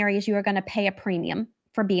certain areas, you are going to pay a premium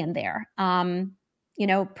for being there.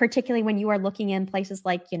 Particularly when you are looking in places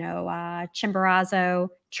like, Chimborazo,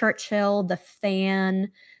 Churchill, the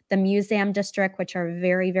Fan, the Museum District, which are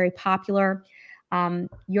very, very popular.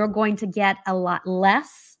 You're going to get a lot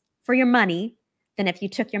less for your money than if you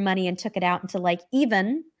took your money and took it out into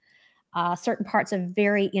even certain parts of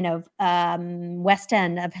very, West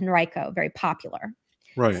End of Henrico, very popular.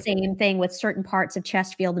 Right. Same thing with certain parts of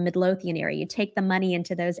Chesterfield, the Midlothian area. You take the money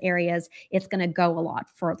into those areas, it's going to go a lot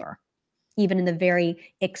further, even in the very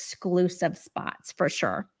exclusive spots, for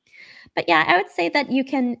sure. But yeah, I would say that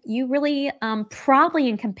you really, probably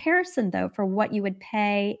in comparison though, for what you would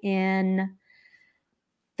pay in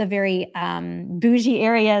the very bougie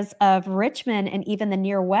areas of Richmond and even the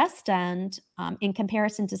near West End, in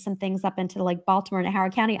comparison to some things up into Baltimore and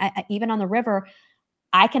Howard County, even on the river,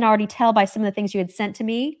 I can already tell by some of the things you had sent to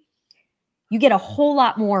me, you get a whole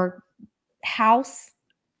lot more house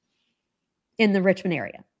in the Richmond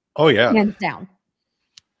area. Oh yeah. Hands down.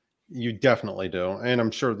 You definitely do. And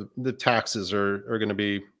I'm sure the taxes are going to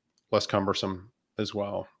be less cumbersome as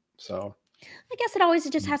well. So I guess it always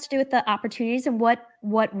just has to do with the opportunities and what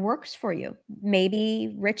works for you.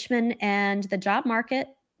 Maybe Richmond and the job market,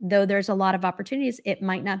 though there's a lot of opportunities, it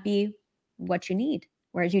might not be what you need.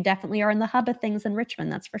 Whereas you definitely are in the hub of things in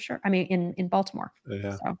Richmond, that's for sure. I mean, in Baltimore.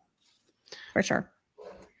 Yeah. So for sure.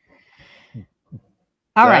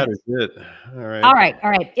 All That right. is it. All right. All right. All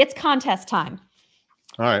right. It's contest time.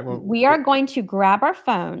 All right. Well, We are going to grab our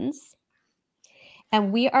phones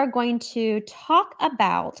and we are going to talk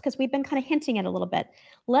about, because we've been kind of hinting at a little bit.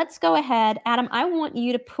 Let's go ahead. Adam, I want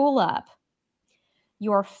you to pull up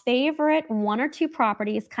your favorite 1 or 2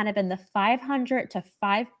 properties kind of in the 500 to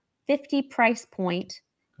 550 price point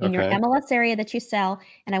in your okay. MLS area that you sell.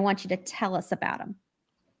 And I want you to tell us about them.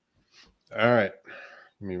 All right.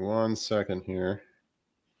 Give me 1 second here.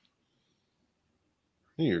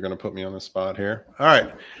 You're going to put me on the spot here. All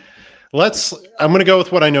right. I'm going to go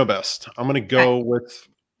with what I know best. I'm going to go with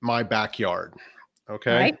my backyard.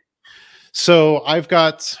 Okay. Right. So I've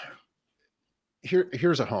got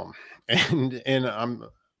here's a home and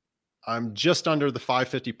I'm just under the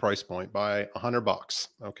 550 price point by $100.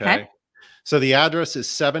 Okay. So the address is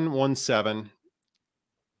 717.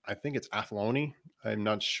 I think it's Athlone. I'm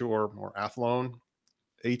not sure, or Athlone.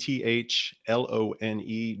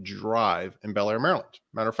 Athlone Drive in Bel Air, Maryland.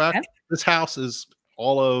 Matter of fact, this house is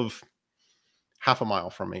all of half a mile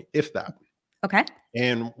from me, if that. Okay.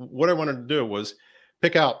 And what I wanted to do was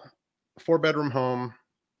pick out a 4-bedroom home,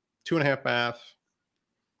 2.5 bath,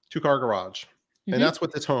 2-car garage. And that's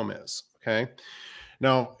what this home is. Okay.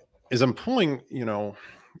 Now, as I'm pulling,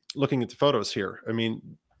 looking at the photos here, I mean,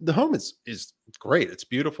 the home is great. It's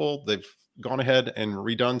beautiful. They've gone ahead and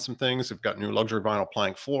redone some things. They've got new luxury vinyl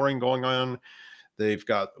plank flooring going on. They've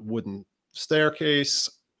got wooden staircase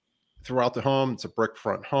throughout the home. It's a brick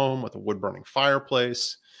front home with a wood burning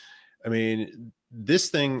fireplace. I mean, this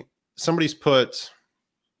thing, somebody's put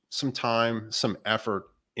some time, some effort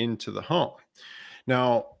into the home.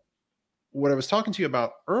 Now, what I was talking to you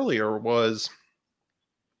about earlier was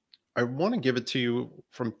I want to give it to you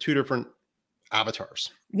from 2 different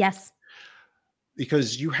avatars. Yes.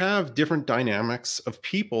 Because you have different dynamics of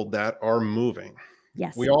people that are moving.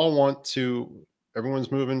 Yes. We all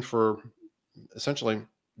everyone's moving for essentially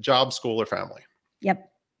job, school, or family. Yep.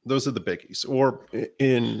 Those are the biggies. Or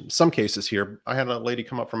in some cases here, I had a lady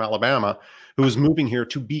come up from Alabama who was moving here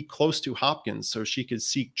to be close to Hopkins so she could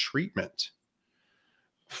seek treatment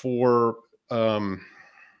for an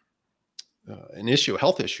issue, a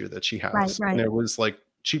health issue that she has. Right. And it was like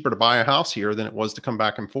cheaper to buy a house here than it was to come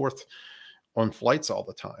back and forth on flights all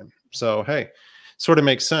the time. So, hey, sort of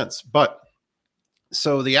makes sense. But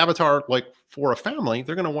so the avatar, like for a family,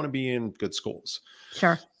 they're going to want to be in good schools.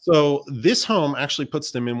 Sure. So this home actually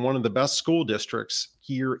puts them in one of the best school districts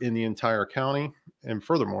here in the entire county. And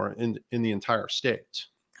furthermore, in the entire state.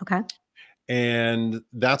 Okay. And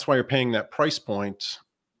that's why you're paying that price point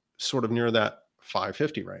sort of near that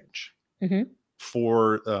 550 range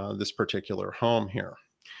for this particular home here.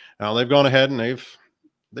 Now they've gone ahead and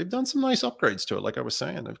they've done some nice upgrades to it. Like I was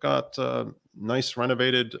saying, they've got a nice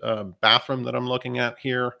renovated bathroom that I'm looking at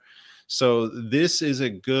here. So this is a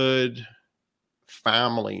good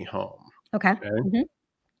family home. Okay.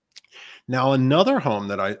 Now, another home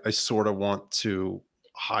that I sort of want to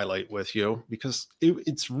highlight with you, because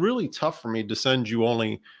it's really tough for me to send you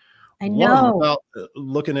only one without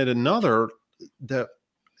looking at another that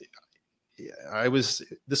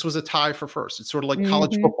this was a tie for first. It's sort of like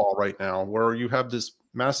college football right now, where you have this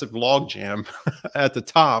massive log jam at the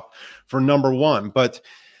top for number 1. But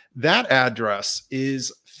that address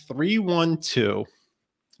is 312.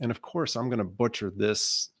 And of course, I'm going to butcher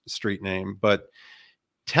this street name, but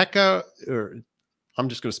Teca, or I'm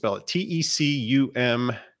just going to spell it Tecumseh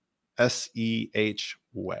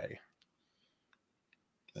Way.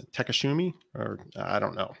 Tekashumi, or I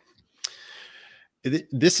don't know.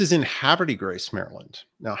 This is in Havre de Grace, Maryland.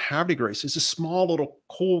 Now, Havre de Grace is a small little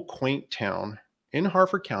cool, quaint town in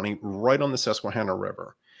Harford County, right on the Susquehanna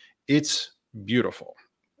River. It's beautiful.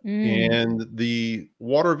 And the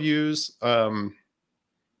water views are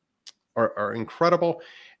incredible.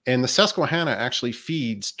 And the Susquehanna actually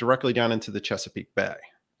feeds directly down into the Chesapeake Bay.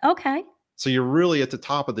 Okay. So you're really at the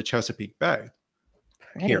top of the Chesapeake Bay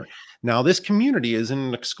here. Now, this community is in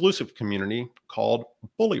an exclusive community called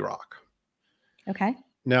Bully Rock. Okay.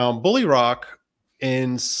 Now, Bully Rock,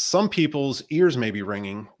 in some people's ears may be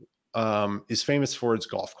ringing, is famous for its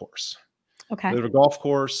golf course. Okay. There's a golf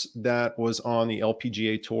course that was on the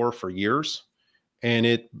LPGA tour for years, and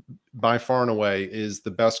it by far and away is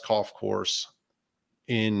the best golf course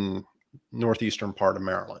in northeastern part of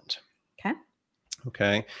Maryland. Okay.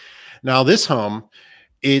 Okay. Now, this home,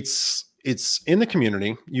 it's it's in the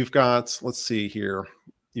community. You've got, let's see here.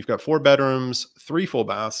 You've got 4 bedrooms, 3 full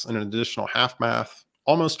baths, and an additional half bath,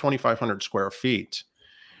 almost 2,500 square feet.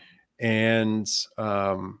 And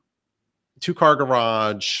 2-car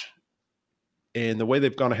garage. And the way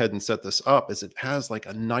they've gone ahead and set this up is it has like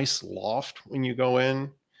a nice loft when you go in,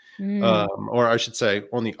 or I should say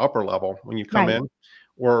on the upper level when you come in,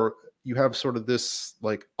 or you have sort of this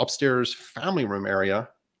like upstairs family room area,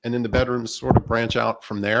 and then the bedrooms sort of branch out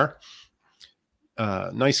from there.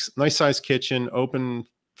 Nice size kitchen, open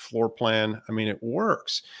floor plan. I mean, it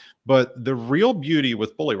works. But the real beauty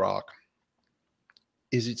with Bully Rock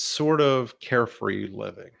is it's sort of carefree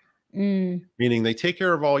living. Meaning they take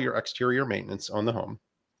care of all your exterior maintenance on the home.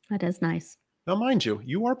 That is nice. Now, mind you,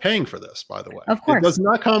 you are paying for this, by the way. Of course. It does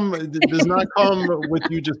not come with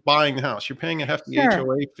you just buying the house. You're paying a hefty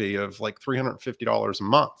HOA fee of like $350 a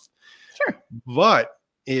month. Sure. But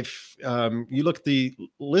if you look at the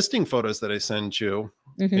listing photos that I send you,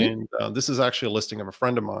 and this is actually a listing of a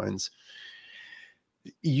friend of mine's,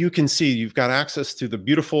 you can see you've got access to the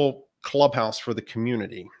beautiful clubhouse for the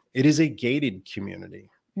community. It is a gated community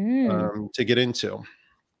to get into.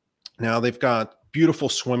 Now they've got beautiful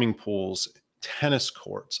swimming pools, tennis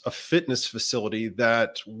courts, a fitness facility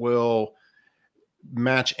that will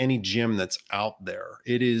match any gym that's out there.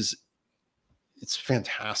 It's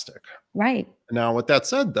fantastic. Right. Now, with that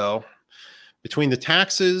said, though, between the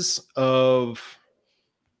taxes of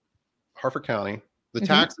Harford County, the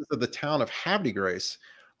taxes of the town of Haverty Grace,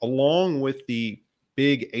 along with the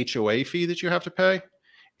big HOA fee that you have to pay,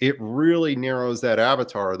 it really narrows that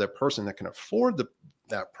avatar, that person that can afford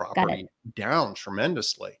that property down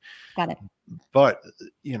tremendously. Got it. But,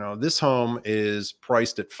 you know, this home is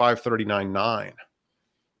priced at $539,900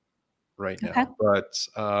 right now. But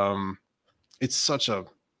it's such a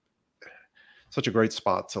great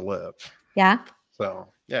spot to live. Yeah. So,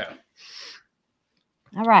 yeah.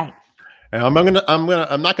 All right. And I'm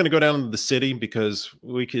not gonna go down to the city because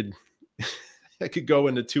I could go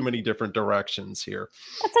into too many different directions here.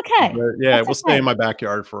 That's okay. But yeah, we'll stay in my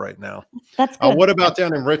backyard for right now. That's good. What about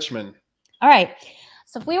down in Richmond? All right.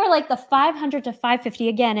 So if we were like the 500 to 550,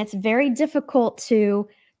 again, it's very difficult to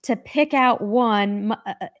pick out one.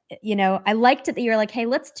 You know, I liked it that you're like, hey,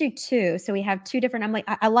 let's do 2. So we have 2 different. I'm like,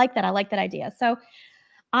 I like that. I like that idea. So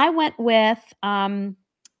I went with,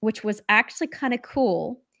 which was actually kind of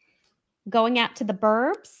cool, going out to the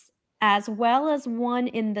burbs as well as one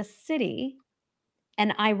in the city.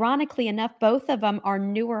 And ironically enough, both of them are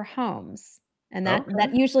newer homes. And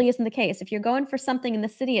that usually isn't the case. If you're going for something in the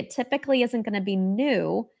city, it typically isn't going to be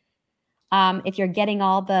new. If you're getting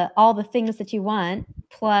all the things that you want,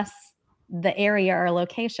 plus the area or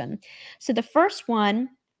location. So the first one,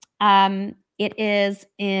 it is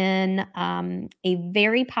in a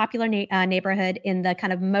very popular neighborhood in the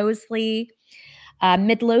kind of Moseley,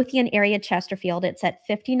 Midlothian area, Chesterfield. It's at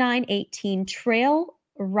 5918 Trail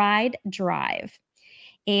Ride Drive.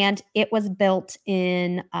 And it was built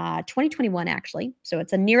in 2021, actually. So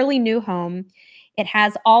it's a nearly new home. It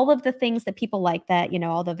has all of the things that people like, that, you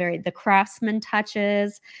know, all the craftsman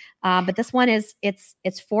touches. But this one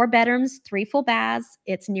it's 4 bedrooms, 3 full baths.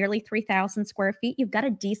 It's nearly 3,000 square feet. You've got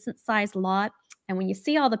a decent sized lot. And when you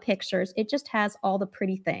see all the pictures, it just has all the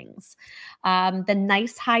pretty things. The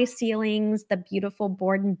nice high ceilings, the beautiful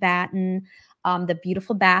board and batten, the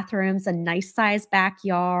beautiful bathrooms, a nice sized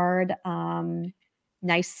backyard,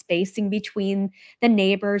 nice spacing between the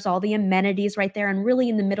neighbors, all the amenities right there, and really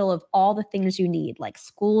in the middle of all the things you need, like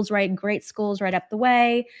schools, great schools right up the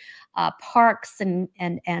way, parks and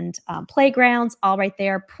playgrounds, all right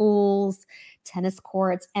there, pools, tennis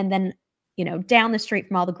courts, and then, you know, down the street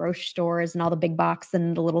from all the grocery stores and all the big box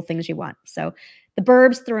and the little things you want. So the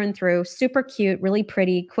burbs through and through, super cute, really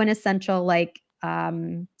pretty, quintessential, like, you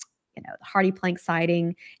know, hardy plank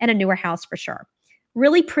siding, and a newer house for sure.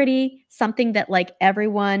 Really pretty, something that like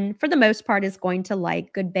everyone for the most part is going to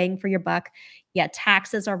like. Good bang for your buck. Yeah,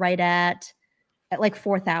 taxes are right at like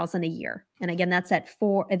 $4,000 a year. And again, that's at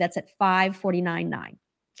 $549,900.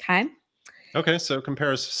 Okay. Okay, so it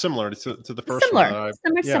compares similar to the first one.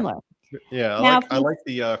 Similar. Yeah, I like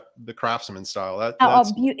the craftsman style.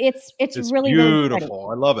 It's really beautiful.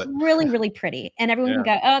 Really I love it. Really, really pretty. And everyone can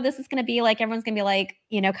go, oh, this is going to be like, everyone's going to be like,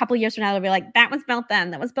 you know, a couple of years from now, they'll be like, that was built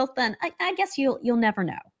then. That was built then. I guess you'll never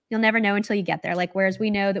know. You'll never know until you get there. Like, whereas we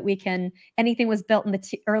know that anything was built in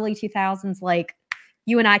the early 2000s, like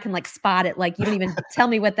you and I can like spot it. Like, you don't even tell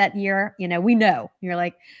me what that year, you know, we know. You're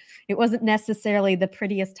like, it wasn't necessarily the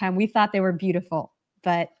prettiest time. We thought they were beautiful,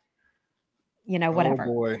 but you know, Oh whatever.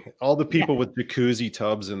 boy. All the Yeah. people with jacuzzi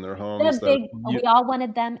tubs in their homes The that big, we all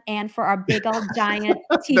wanted them. And for our big old giant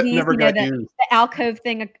that TVs, never you know, got used. the alcove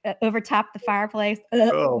thing over top the fireplace.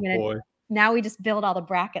 Oh You know, boy. now we just build all the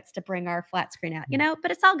brackets to bring our flat screen out, you know,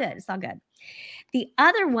 but it's all good. It's all good. The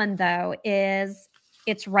other one though is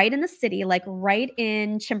it's right in the city, like right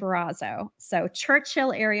in Chimborazo. So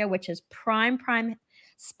Churchill area, which is prime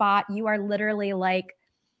spot. You are literally like,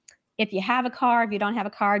 if you have a car, if you don't have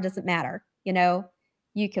a car, it doesn't matter. You know,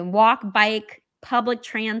 you can walk, bike, public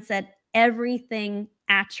transit, everything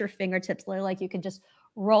at your fingertips. Literally, like you can just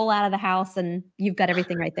roll out of the house and you've got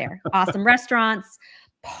everything right there. Awesome restaurants,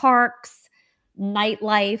 parks,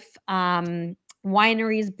 nightlife,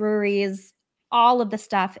 wineries, breweries, all of the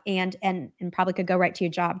stuff, and probably could go right to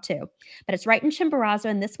your job too. But it's right in Chimborazo,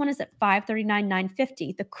 and this one is at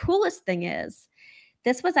 $539,950. The coolest thing is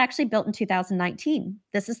this was actually built in 2019.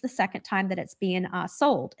 This is the second time that it's being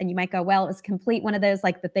sold. And you might go, well, it was complete one of those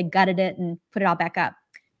like that they gutted it and put it all back up.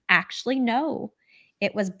 Actually, no.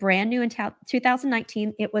 It was brand new in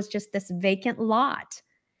 2019. It was just this vacant lot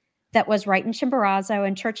that was right in Chimborazo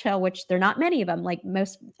and Churchill, which there are not many of them. Like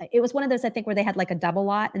most, it was one of those, I think, where they had like a double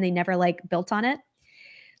lot and they never like built on it.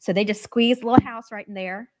 So they just squeezed a little house right in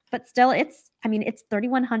there. But still, it's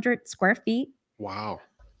 3,100 square feet. Wow.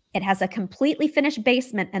 It has a completely finished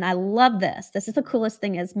basement, and I love this. This is the coolest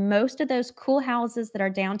thing is most of those cool houses that are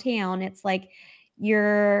downtown, it's like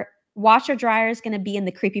your washer dryer is going to be in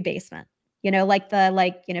the creepy basement. You know, like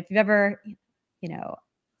if you've ever,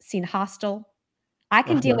 seen Hostel, I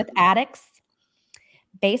can deal with attics,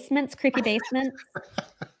 basements, creepy basements.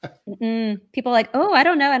 People are like, oh, I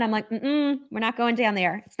don't know. And I'm like, we're not going down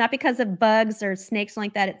there. It's not because of bugs or snakes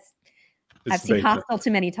like that. I've seen Hostel too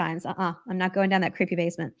many times. I'm not going down that creepy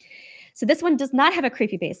basement. So this one does not have a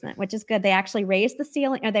creepy basement, which is good. They actually raised the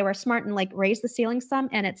ceiling, or they were smart and like raised the ceiling some,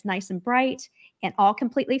 and it's nice and bright and all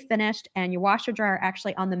completely finished. And your washer dryer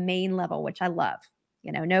actually on the main level, which I love.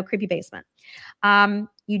 No creepy basement.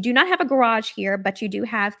 You do not have a garage here, but you do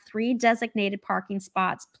have 3 designated parking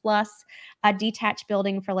spots plus a detached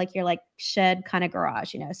building for like your like shed kind of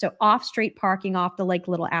garage, so off-street parking off the like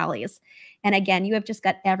little alleys. And again, you have just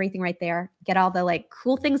got everything right there. Get all the like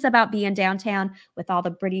cool things about being downtown with all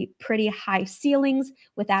the pretty high ceilings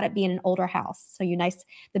without it being an older house. So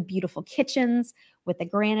the beautiful kitchens with the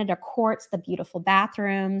granite or quartz, the beautiful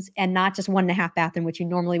bathrooms, and not just 1.5 bathroom, which you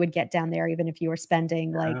normally would get down there, even if you were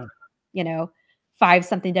spending like, 5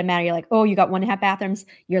 something, doesn't matter. You're like, oh, you got 1.5 bathrooms.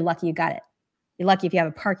 You're lucky you got it. You're lucky if you have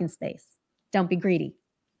a parking space. Don't be greedy.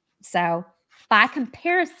 So by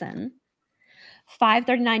comparison,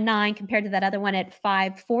 $539,900 compared to that other one at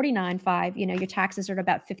 $549,500, your taxes are at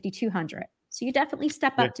about $5,200. So you definitely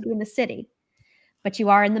step up to be in the city, but you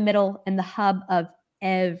are in the middle and the hub of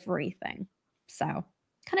everything. So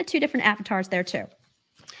kind of 2 different avatars there too.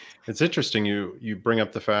 It's interesting you bring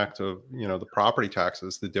up the fact of, the property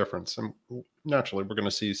taxes, the difference. And naturally, we're going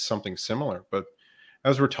to see something similar. But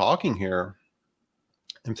as we're talking here,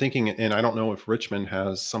 I'm thinking, and I don't know if Richmond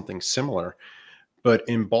has something similar, but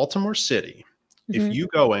in Baltimore City, if you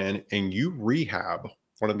go in and you rehab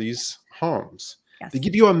one of these homes, they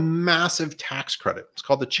give you a massive tax credit. It's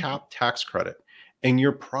called the CHAP tax credit. And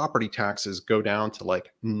your property taxes go down to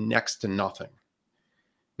like next to nothing.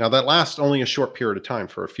 Now that lasts only a short period of time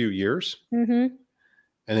for a few years. And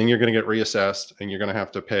then you're going to get reassessed and you're going to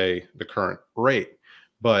have to pay the current rate.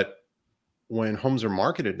 But when homes are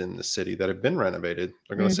marketed in the city that have been renovated,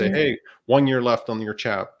 they're going to say, hey, 1 year left on your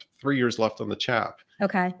CHAP, 3 years left on the CHAP.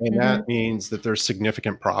 Okay. And that means that there's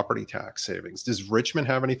significant property tax savings. Does Richmond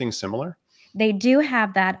have anything similar? They do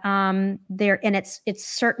have that. And it's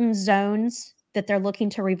certain zones that they're looking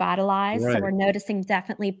to revitalize. Right. So we're noticing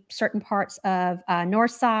definitely certain parts of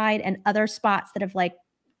North Side and other spots that have like,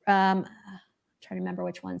 trying to remember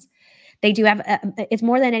which ones. They do have, it's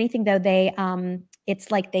more than anything though,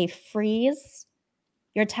 it's like they freeze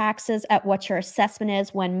your taxes at what your assessment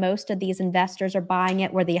is when most of these investors are buying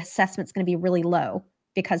it, where the assessment's going to be really low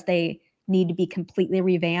because they need to be completely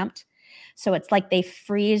revamped. So it's like they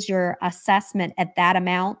freeze your assessment at that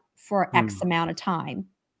amount for X amount of time.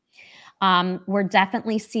 We're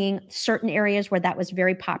definitely seeing certain areas where that was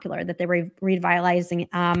very popular, that they were revitalizing.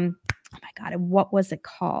 Oh my God, what was it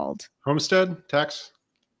called? Homestead tax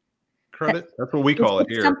credit? That's what we call it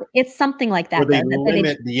here. It's something like that. Where they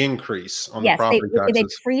limit the increase on the property taxes. They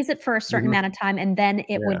freeze it for a certain amount of time, and then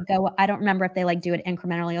it would go. I don't remember if they like do it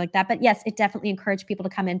incrementally like that, but yes, it definitely encouraged people to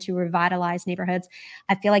come in to revitalize neighborhoods.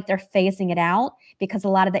 I feel like they're phasing it out because a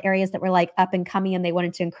lot of the areas that were like up and coming and they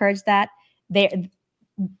wanted to encourage that,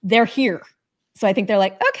 they're here. So I think they're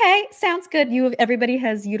like, okay, sounds good. Everybody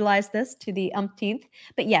has utilized this to the umpteenth.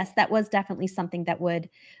 But yes, that was definitely something that would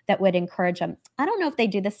encourage them. I don't know if they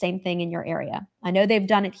do the same thing in your area. I know they've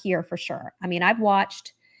done it here for sure. I mean, I've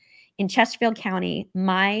watched in Chesterfield County,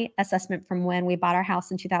 my assessment from when we bought our house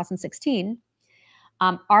in 2016,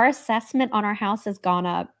 our assessment on our house has gone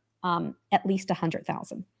up at least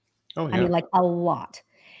 $100,000. Oh, yeah. I mean, like a lot.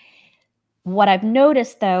 What I've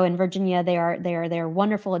noticed though in Virginia, they're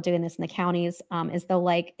wonderful at doing this in the counties, is they'll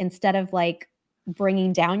like, instead of like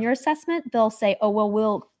bringing down your assessment, they'll say, oh, well,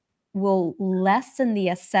 we'll lessen the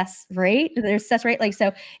assess rate, their assess rate. Like, so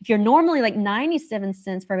if you're normally like 97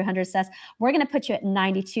 cents for every 100 assessed, we're going to put you at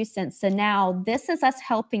 92 cents. So now this is us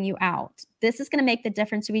helping you out. This is going to make the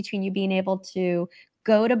difference between you being able to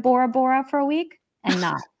go to Bora Bora for a week and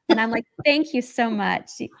not. And I'm like, thank you so much.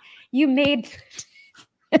 You made...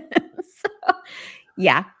 So,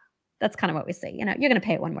 yeah, that's kind of what we say. You know, you're going to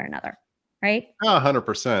pay it one way or another, right?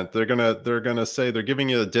 100%. They're gonna say they're giving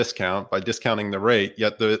you a discount by discounting the rate,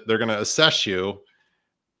 yet they're going to assess you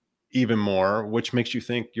even more, which makes you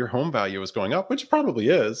think your home value is going up, which it probably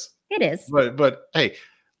is. It is. But hey,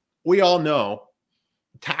 we all know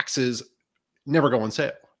taxes never go on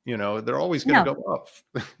sale. You know, they're always going to go up.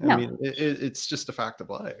 I mean, it's just a fact of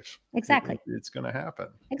life. Exactly. It's going to happen.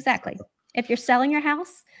 Exactly. If you're selling your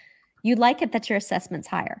house, you'd like it that your assessment's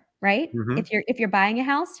higher, right? If you're buying a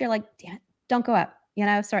house, you're like, damn it, don't go up, you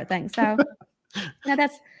know, sort of thing. So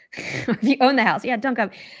that's if you own the house, yeah, don't go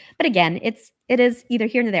up. But again, it is either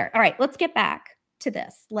here or there. All right, let's get back to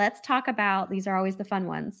this. Let's talk about, these are always the fun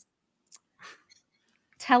ones.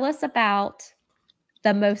 Tell us about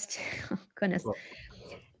the most, oh goodness,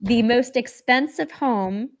 the most expensive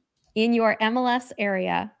home in your MLS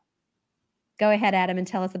area. Go ahead, Adam, and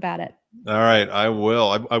tell us about it. All right, I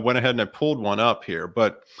will. I went ahead and I pulled one up here,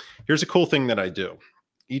 but here's a cool thing that I do.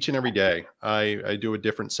 Each and every day, I do a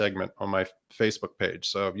different segment on my Facebook page.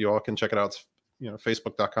 So you all can check it out. It's, you know,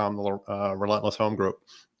 facebook.com, the Relentless Home Group.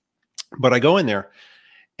 But I go in there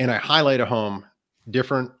and I highlight a home,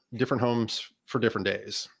 different homes for different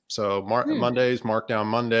days. So Mondays, Markdown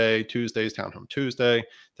Monday, Tuesdays, Townhome Tuesday.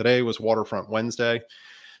 Today was Waterfront Wednesday.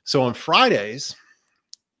 So on Fridays,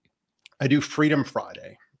 I do Freedom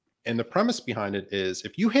Friday. And the premise behind it is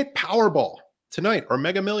if you hit Powerball tonight or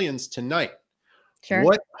Mega Millions tonight,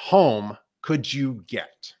 what home could you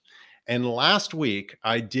get? And last week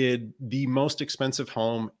I did the most expensive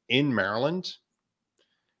home in Maryland.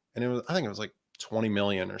 And it was, I think it was like 20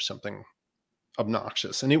 million or something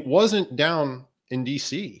obnoxious. And it wasn't down in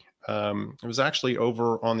DC. It was actually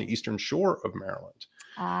over on the Eastern Shore of Maryland.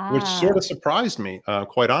 Which sort of surprised me,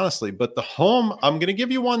 quite honestly. But the home, I'm going to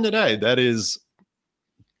give you one today that is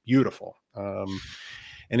beautiful. And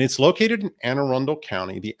it's located in Anne Arundel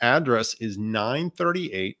County. The address is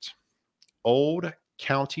 938 Old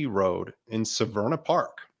County Road in Severna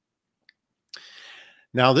Park.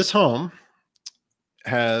 Now, this home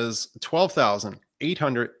has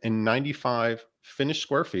 12,895 finished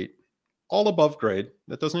square feet, all above grade.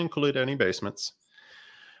 That doesn't include any basements,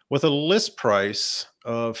 with a list price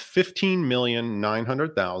of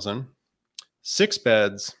 $15,900,000, 6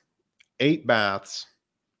 beds, 8 baths,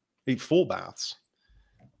 8 full baths,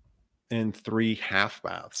 and 3 half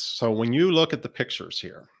baths. So when you look at the pictures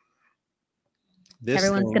here, this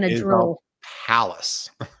everyone's going to drool. Palace,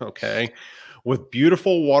 okay, with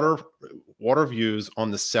beautiful water views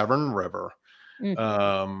on the Severn River.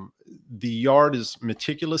 The yard is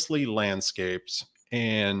meticulously landscaped,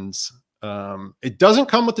 and it doesn't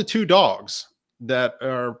come with the 2 dogs that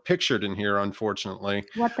are pictured in here, unfortunately.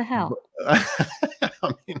 What the hell?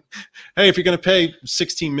 I mean, hey, if you're going to pay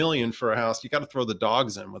 16 million for a house, you got to throw the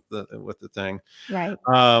dogs in with the thing, right?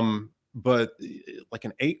 But like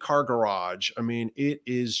an 8-car garage. I mean, it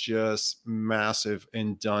is just massive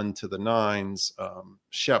and done to the nines.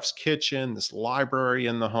 Chef's kitchen, this library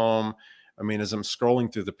in the home. I mean, as I'm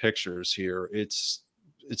scrolling through the pictures here, it's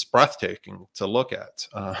breathtaking to look at.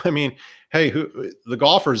 I mean, hey, the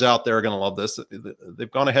golfers out there are going to love this. They've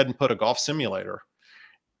gone ahead and put a golf simulator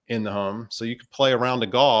in the home, so you could play around a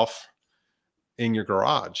golf in your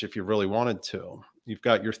garage if you really wanted to. You've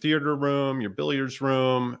got your theater room, your billiards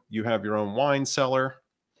room. You have your own wine cellar.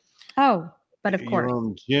 Oh, but of course, your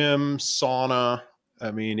own gym, sauna.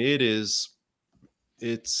 I mean, it's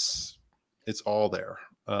all there.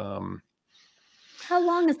 How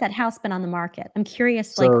long has that house been on the market? I'm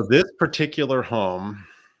curious. So this particular home,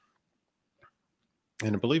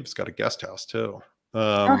 and I believe it's got a guest house too.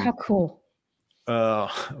 Oh, how cool.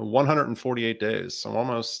 148 days. So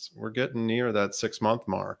we're getting near that 6-month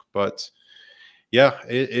mark, but yeah,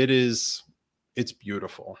 it's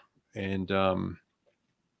beautiful. And,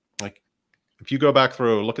 like if you go back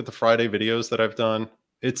through, look at the Friday videos that I've done,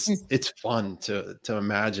 it's fun to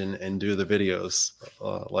imagine and do the videos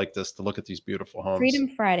like this, to look at these beautiful homes. Freedom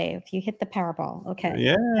Friday. If you hit the Powerball, okay.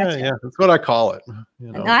 Yeah, Gotcha. yeah, that's what I call it.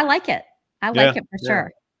 You know? And I like it. I like it for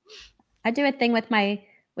sure. I do a thing with my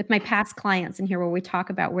past clients in here where we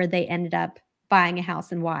talk about where they ended up buying a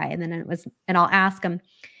house and why, and then and I'll ask them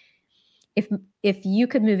if you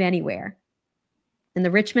could move anywhere in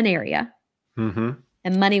the Richmond area and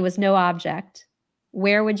money was no object,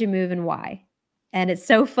 where would you move and why? And it's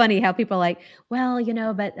so funny how people are like, well, you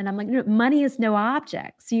know, and I'm like, no, money is no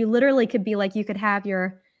object. So you literally could be like, you could have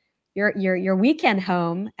your weekend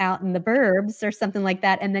home out in the burbs or something like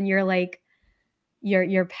that, and then you're like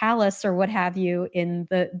your palace or what have you in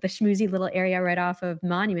the schmoozy little area right off of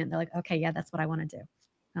Monument. They're like, okay, yeah, that's what I want to do.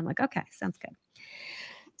 I'm like, okay, sounds good.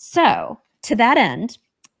 So to that end,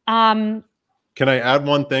 can I add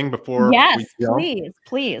one thing before? Yes,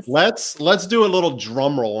 please. Let's do a little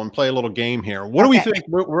drum roll and play a little game here. What do we think?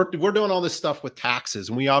 We're doing all this stuff with taxes,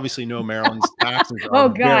 and we obviously know Maryland's taxes are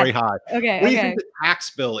very high. Okay. What do you think the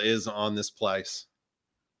tax bill is on this place?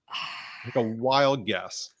 Like a wild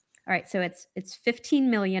guess. All right, so it's 15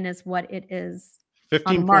 million is what it is.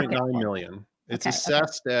 15.9 million. It's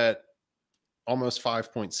assessed at almost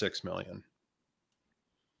 5.6 million.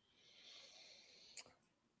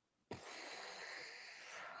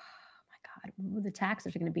 The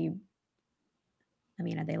taxes are going to be, I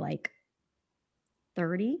mean, are they like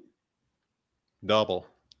 30? Double.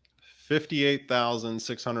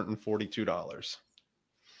 $58,642.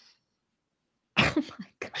 Oh my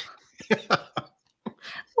God.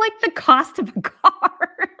 Like the cost of a car.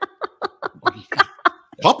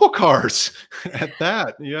 Couple cars at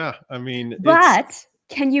that. Yeah. I mean, but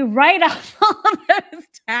can you write off all of those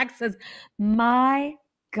taxes? My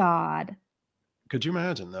God. Could you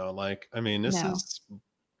imagine though? Like, I mean, this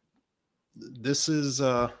is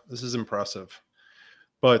impressive,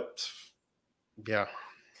 but yeah.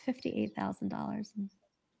 $58,000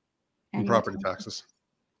 in property taxes.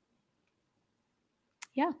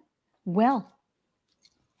 Yeah. Well,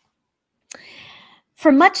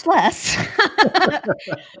 for much less,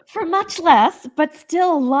 but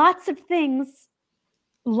still lots of things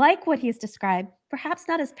like what he's described, perhaps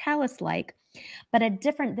not as palace-like, but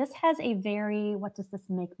this has a very, what does this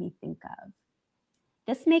make me think of?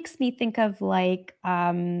 This makes me think of like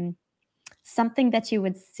something that you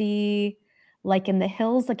would see like in the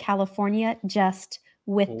hills of California, just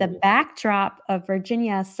with the backdrop of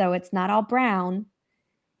Virginia. So it's not all brown,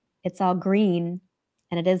 it's all green,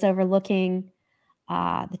 and it is overlooking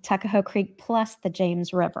the Tuckahoe Creek plus the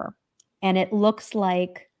James River. And it looks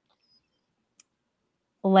like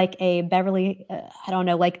a Beverly, I don't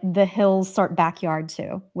know, like the hills sort backyard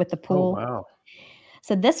too, with the pool. Oh, wow.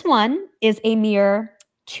 So this one is a mere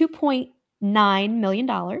 $2.9 million,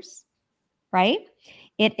 right?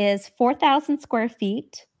 It is 4,000 square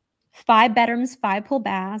feet, 5 bedrooms, 5 pool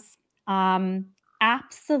baths,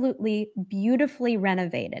 absolutely beautifully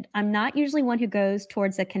renovated. I'm not usually one who goes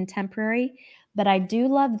towards a contemporary, but I do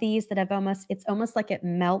love these that it's almost like it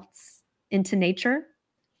melts into nature.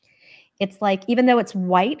 It's like, even though it's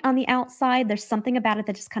white on the outside, there's something about it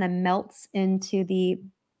that just kind of melts into the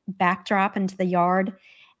backdrop, into the yard.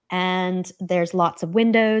 And there's lots of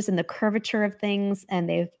windows and the curvature of things. And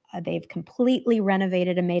they've completely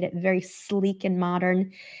renovated and made it very sleek and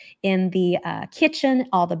modern. In the kitchen,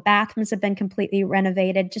 all the bathrooms have been completely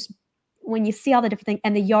renovated. Just when you see all the different things,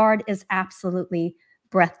 and the yard is absolutely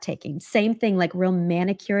breathtaking. Same thing, like real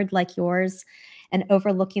manicured like yours and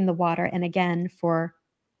overlooking the water. And again,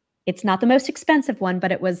 it's not the most expensive one,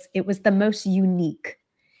 but it was the most unique,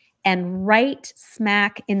 and right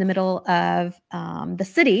smack in the middle of the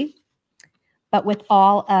city, but with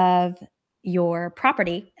all of your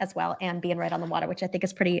property as well, and being right on the water, which I think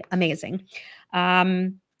is pretty amazing.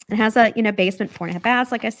 It has a basement, 4.5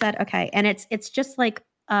 baths, like I said. Okay, and it's just like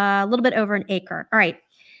a little bit over an acre. All right,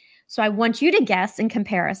 so I want you to guess in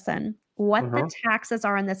comparison what the taxes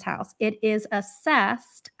are in this house. It is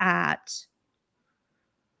assessed at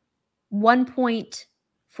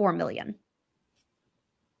 $1.4 million.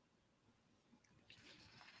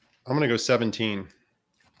 I'm going to go 17.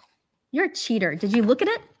 You're a cheater. Did you look at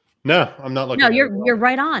it? No, I'm not looking. No, you're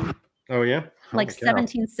right on. Oh yeah? Like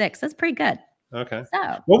 17.6. That's pretty good. Okay.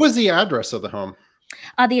 So, what was the address of the home?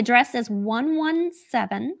 The address is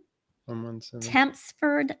 117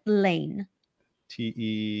 Tempsford Lane.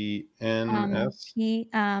 TENS?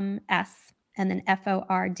 TS and then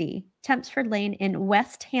FORD. Tempsford Lane in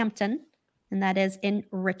West Hampton, and that is in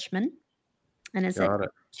Richmond. And is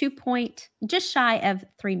just shy of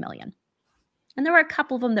 $3 million. And there were a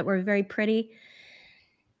couple of them that were very pretty.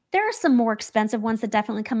 There are some more expensive ones that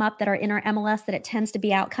definitely come up that are in our MLS that it tends to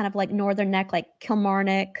be out kind of like Northern Neck, like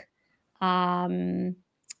Kilmarnock,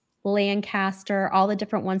 Lancaster, all the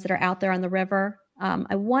different ones that are out there on the river.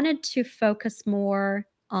 I wanted to focus more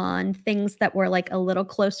on things that were like a little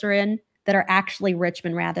closer in that are actually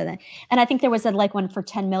Richmond rather than, and I think there was a like one for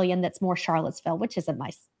 10 million that's more Charlottesville, which isn't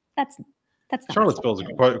my, that's not Charlottesville's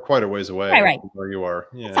quite a ways away right. from where you are.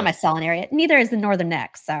 Yeah. It's not my selling area. Neither is the Northern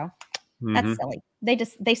Neck. So that's Mhm. silly.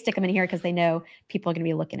 They stick them in here because they know people are going to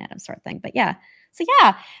be looking at them, sort of thing. But yeah. So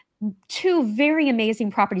yeah, two very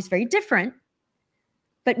amazing properties, very different.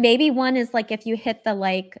 But maybe one is like if you hit the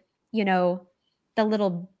like, you know, the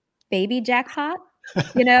little baby jackpot,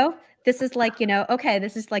 you know, this is like, you know, okay,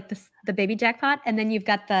 this is like the baby jackpot. And then you've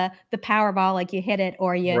got the Powerball, like you hit it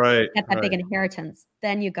or you Right, get that big right. inheritance.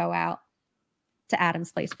 Then you go out to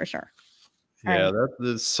Adam's place for sure. All Yeah, right.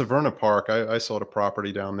 the Severna Park, I sold a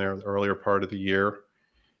property down there the earlier part of the year,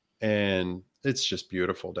 and it's just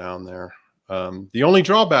beautiful down there. The only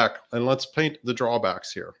drawback, and let's paint the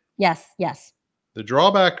drawbacks here. Yes, yes. The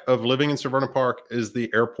drawback of living in Severna Park is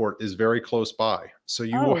the airport is very close by. So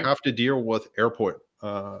you will Oh, have to deal with airport,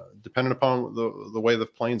 depending upon the way the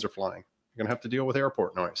planes are flying. You're going to have to deal with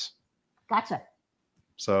airport noise. gotcha.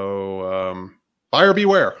 So buyer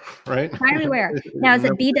beware, right? Buyer beware. Now, is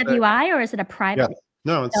it BWI or is it a private? Yeah.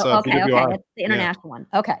 No, it's Oh, okay, BWI. okay. It's the international one.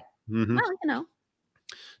 Okay. Mhm. Well, you know.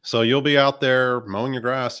 So you'll be out there mowing your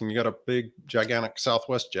grass and you got a big, gigantic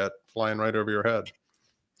Southwest jet flying right over your head.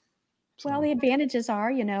 Well, So, the advantages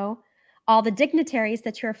are, you know, all the dignitaries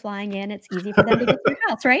that you're flying in, it's easy for them to get to your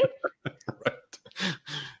house, right? right.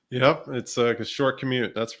 Yep. It's a short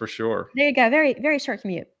commute. That's for sure. There you go. Very, very short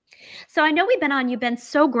commute. So I know you've been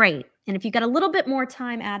so great. And if you got a little bit more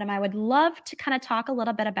time, Adam, I would love to kind of talk a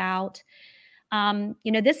little bit about,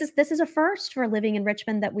 you know, this is a first for living in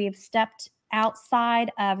Richmond that we've stepped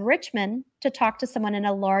outside of Richmond to talk to someone in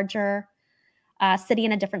a larger city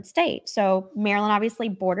in a different state. So Maryland obviously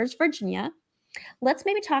borders Virginia. Let's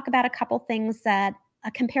maybe talk about a couple things that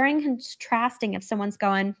comparing and contrasting if someone's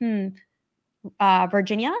going,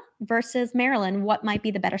 Virginia versus Maryland, what might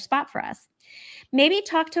be the better spot for us? Maybe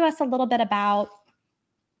talk to us a little bit about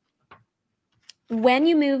when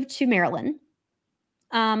you moved to Maryland.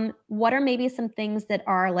 What are maybe some things that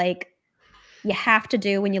are like you have to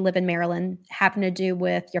do when you live in Maryland, having to do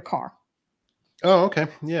with your car? Oh, okay.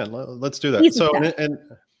 Yeah. Let's do that. Easy So, stuff.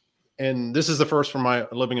 and this is the first for my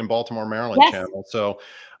living in Baltimore, Maryland Yes. channel. So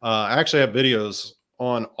I actually have videos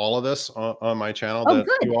on all of this on my channel Oh, that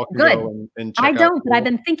good, you all can good. go and check I out. don't, but I've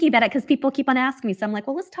been thinking about it because people keep on asking me. So I'm like,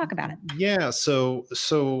 well, let's talk about it. Yeah. So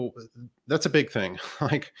that's a big thing.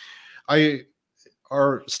 Like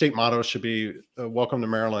our state motto should be welcome to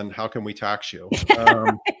Maryland. How can we tax you?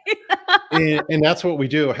 And that's what we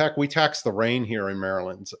do. Heck, we tax the rain here in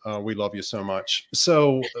Maryland. We love you so much.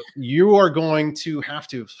 So you are going to have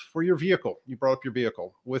to, for your vehicle, you brought up your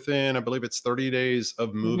vehicle within, I believe it's 30 days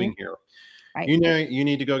of moving here. Right. You know, you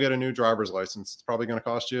need to go get a new driver's license. It's probably going to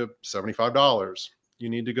cost you $75. You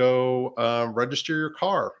need to go register your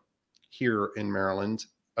car here in Maryland.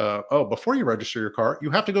 Before you register your car,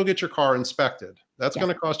 you have to go get your car inspected. That's Yes.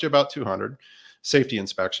 going to cost you about $200, safety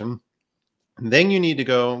inspection. And then you need to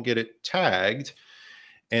go get it tagged.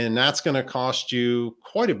 And that's going to cost you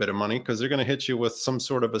quite a bit of money because they're going to hit you with some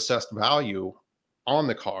sort of assessed value on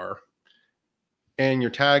the car and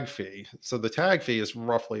your tag fee. So the tag fee is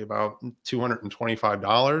roughly about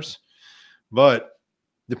 $225. But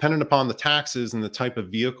depending upon the taxes and the type of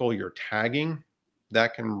vehicle you're tagging,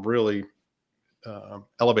 that can really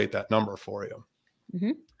elevate that number for you.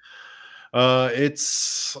 Mhm.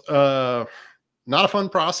 It's not a fun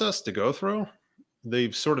process to go through.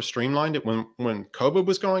 They've sort of streamlined it. When COVID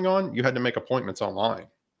was going on, you had to make appointments online,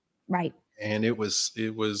 Right. and it was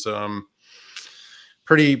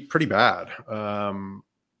pretty bad.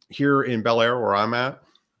 Here in Bel Air, where I'm at,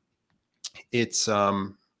 it's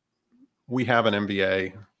we have an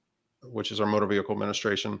MVA, which is our Motor Vehicle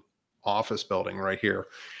Administration office building right here,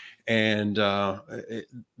 and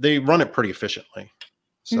they run it pretty efficiently.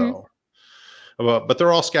 So, but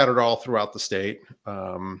they're all scattered all throughout the state,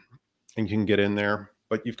 and you can get in there.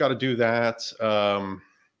 But you've got to do that. I'm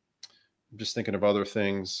just thinking of other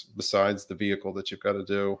things besides the vehicle that you've got to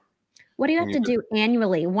do. What do you have to do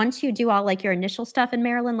annually? Once you do all like your initial stuff in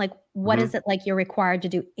Maryland, like what is it like you're required to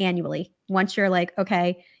do annually? Once you're like,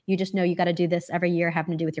 okay, you just know you got to do this every year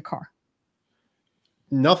having to do with your car.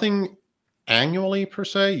 Nothing annually per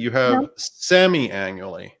se. You have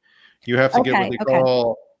semi-annually. You have to get what they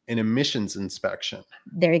call an emissions inspection.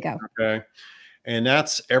 There you go. Okay. And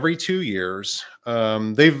that's every 2 years.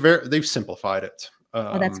 They've simplified it.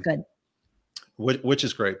 Oh, that's good. which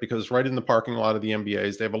is great because right in the parking lot of the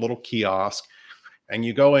MBAs, they have a little kiosk, and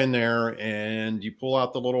you go in there and you pull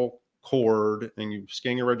out the little cord and you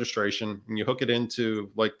scan your registration and you hook it into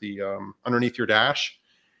like the underneath your dash,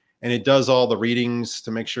 and it does all the readings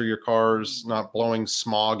to make sure your car's not blowing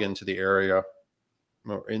smog into the area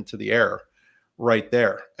or into the air right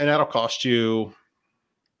there. And that'll cost you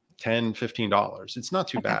 $10, $15. It's not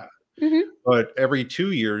too bad. But every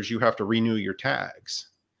 2 years you have to renew your tags.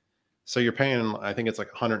 So you're paying, I think it's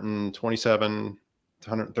like $127 to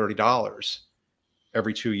 $130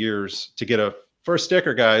 every 2 years to get for a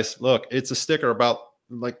sticker, guys. Look, it's a sticker about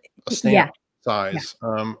like a stamp size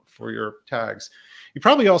for your tags. You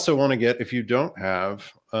probably also want to get, if you don't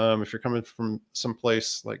have, if you're coming from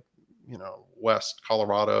someplace like, West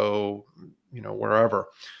Colorado, wherever,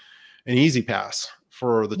 an easy pass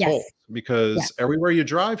for the toll, because everywhere you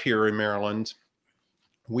drive here in Maryland,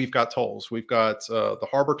 we've got tolls. We've got the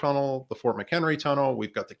Harbor Tunnel, the Fort McHenry Tunnel.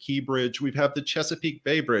 We've got the Key Bridge. We have the Chesapeake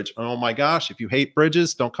Bay Bridge. Oh my gosh, if you hate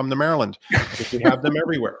bridges, don't come to Maryland, because we have them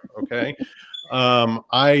everywhere. Okay.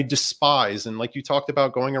 I despise, and like you talked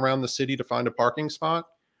about going around the city to find a parking spot,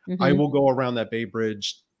 I will go around that Bay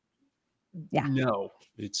Bridge. No,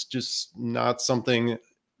 it's just not something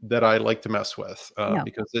that I like to mess with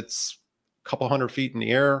because it's a couple 100 feet in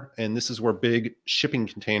the air. And this is where big shipping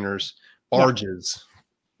containers, barges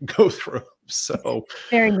go through. So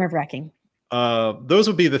very nerve-wracking. Those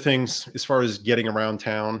would be the things as far as getting around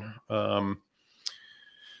town.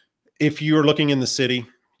 If you're looking in the city,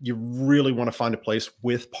 you really want to find a place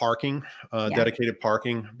with parking, dedicated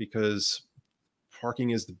parking, because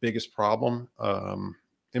parking is the biggest problem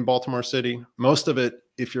in Baltimore City. Most of it,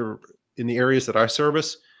 if you're in the areas that I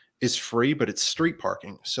service, is free, but it's street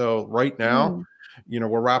parking. So right now,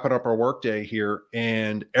 we're wrapping up our workday here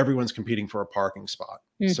and everyone's competing for a parking spot.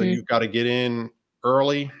 So you've got to get in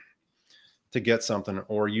early to get something,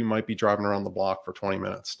 or you might be driving around the block for 20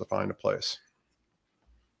 minutes to find a place.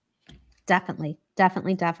 Definitely.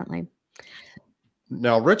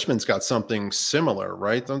 Now, Richmond's got something similar,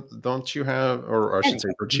 right? Don't you have, or I should say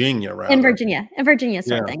Virginia, rather. In Virginia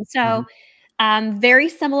sort of thing. So very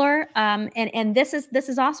similar. And this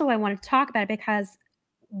is also why I want to talk about it, because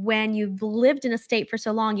when you've lived in a state for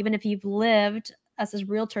so long, even if you've lived, us as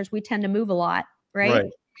realtors, we tend to move a lot, right?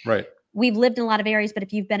 Right. We've lived in a lot of areas, but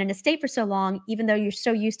if you've been in a state for so long, even though you're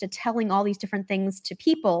so used to telling all these different things to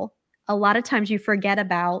people, a lot of times you forget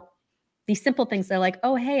about these simple things. They're like,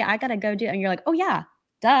 oh, hey, I got to go do, and you're like, oh yeah,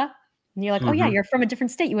 duh. And you're like, oh yeah, you're from a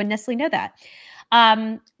different state. You wouldn't necessarily know that.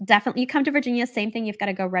 Definitely you come to Virginia, same thing. You've got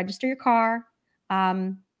to go register your car.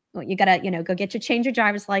 You got to, go change your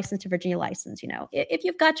driver's license to Virginia license. If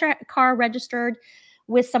you've got your car registered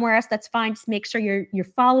with somewhere else, that's fine. Just make sure you're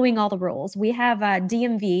following all the rules. We have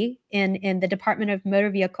DMV in the Department of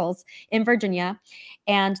Motor Vehicles in Virginia,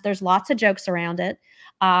 and there's lots of jokes around it.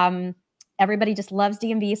 Everybody just loves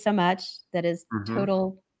DMV so much. That is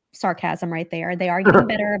total sarcasm right there. They are getting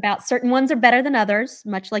better about certain ones are better than others,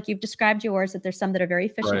 much like you've described yours, that there's some that are very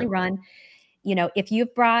efficiently run. If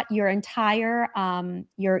you've brought your entire,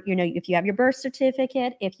 if you have your birth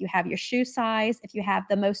certificate, if you have your shoe size, if you have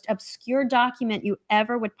the most obscure document you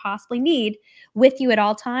ever would possibly need with you at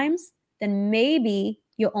all times, then maybe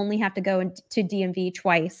you'll only have to go to DMV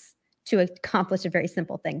twice to accomplish a very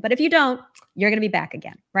simple thing. But if you don't, you're going to be back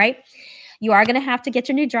again, right? You are going to have to get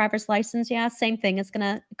your new driver's license. Yeah, same thing. It's going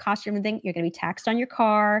to cost you everything. You're going to be taxed on your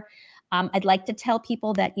car. I'd like to tell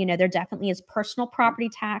people that, there definitely is personal property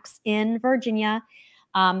tax in Virginia.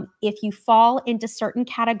 If you fall into certain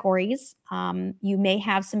categories, you may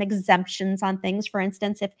have some exemptions on things. For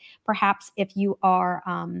instance, if you are,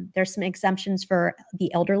 there's some exemptions for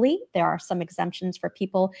the elderly. There are some exemptions for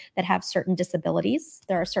people that have certain disabilities.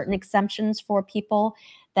 There are certain exemptions for people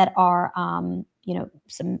that are,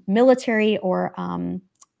 some military or,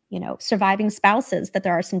 surviving spouses, that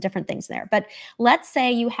there are some different things there. But let's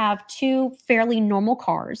say you have two fairly normal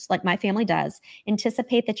cars, like my family does.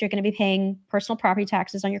 Anticipate that you're going to be paying personal property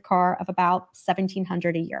taxes on your car of about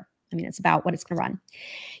 $1,700 a year. I mean, it's about what it's going to run.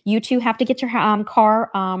 You two have to get your car.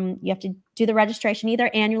 You have to do the registration either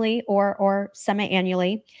annually or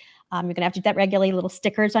semi-annually. You're going to have to do that regularly. Little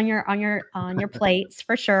stickers on your plates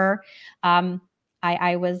for sure.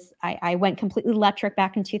 I went completely electric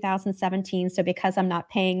back in 2017. So because I'm not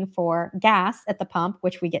paying for gas at the pump,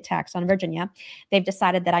 which we get taxed on in Virginia, they've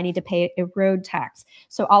decided that I need to pay a road tax.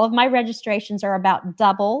 So all of my registrations are about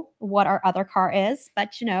double what our other car is.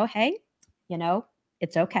 But hey,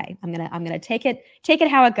 it's okay. I'm gonna take it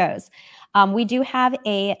how it goes. We do have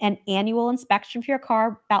an annual inspection for your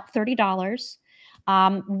car, about $30.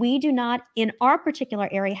 We do not, in our particular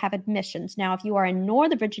area, have admissions. Now, if you are in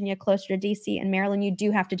Northern Virginia, closer to DC and Maryland, you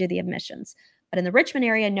do have to do the admissions. But in the Richmond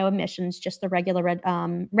area, no admissions, just the regular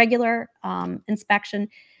inspection.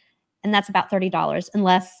 And that's about $30,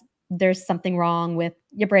 unless there's something wrong with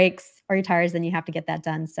your brakes or your tires, then you have to get that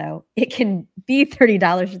done. So it can be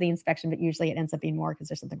 $30 for the inspection, but usually it ends up being more because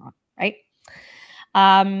there's something wrong, right?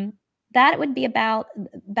 That would be about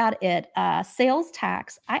it. Sales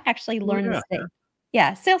tax. I actually learned this thing.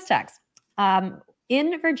 Yeah, sales tax.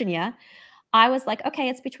 In Virginia, I was like, okay,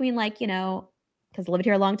 it's between because I lived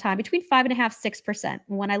here a long time, between 5.5%, 6%.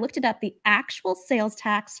 When I looked it up, the actual sales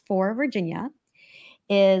tax for Virginia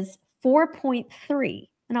is 4.3.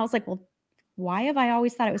 And I was like, well, why have I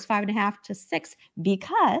always thought it was 5.5 to 6?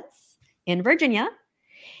 Because in Virginia,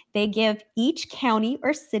 they give each county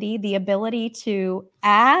or city the ability to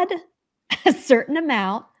add a certain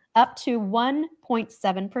amount up to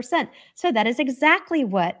 1.7%. So that is exactly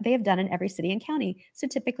what they have done in every city and county. So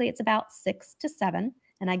typically it's about 6 to 7.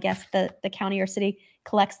 And I guess the county or city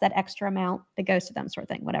collects that extra amount that goes to them, sort of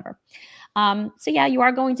thing, whatever. So yeah, you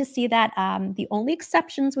are going to see that. The only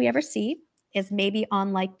exceptions we ever see is maybe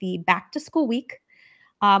on like the back to school week,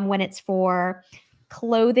 when it's for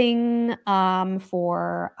clothing,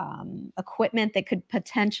 for equipment that could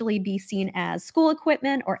potentially be seen as school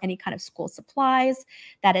equipment or any kind of school supplies.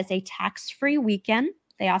 That is a tax-free weekend.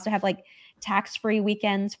 They also have like tax-free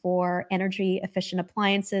weekends for energy efficient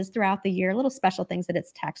appliances throughout the year, little special things that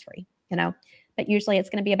it's tax-free, but usually it's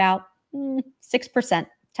going to be about 6%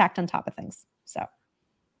 tacked on top of things. So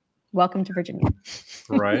welcome to Virginia.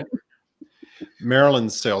 Right.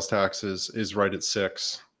 Maryland's sales tax is right at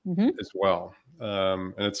 6 as well.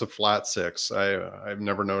 And it's a flat 6. I've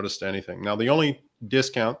never noticed anything. Now, the only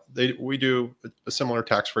discount, we do a similar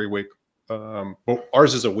tax-free week. But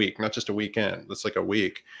ours is a week, not just a weekend. It's like a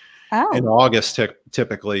week. Oh. In August,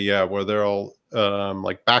 typically, yeah, where they're all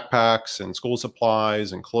like backpacks and school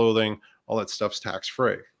supplies and clothing, all that stuff's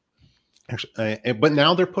tax-free. But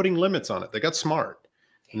now they're putting limits on it. They got smart.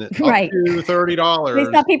 And up Right. to $30. They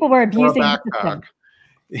thought people were abusing the backpack.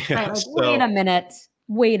 Yeah, like, wait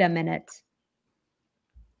a minute.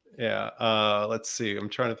 Yeah. Let's see. I'm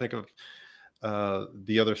trying to think of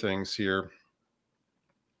the other things here.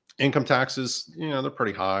 Income taxes, they're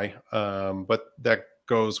pretty high, but that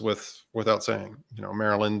goes without saying.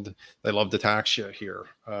 Maryland, they love to tax you here.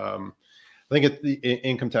 I think the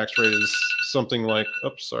income tax rate is something like,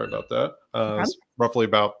 oops, sorry about that. It's roughly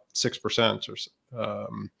about 6% or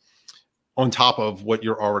on top of what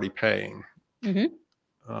you're already paying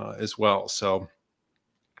as well. So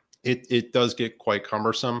it does get quite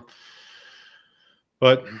cumbersome.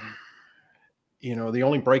 But the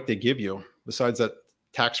only break they give you besides that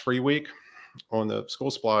tax-free week on the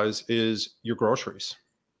school supplies is your groceries.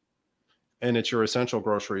 And it's your essential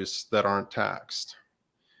groceries that aren't taxed,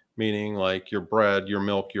 meaning like your bread, your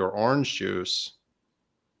milk, your orange juice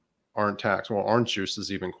aren't taxed. Well, orange juice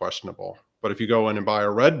is even questionable. But if you go in and buy a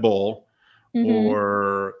Red Bull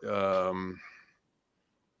or,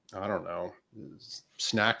 I don't know,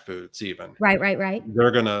 snack foods even. Right.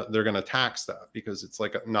 They're gonna tax that because it's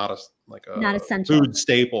like not essential food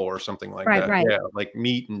staple or something like that. Right. Yeah, like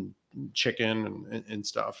meat and chicken and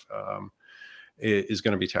stuff is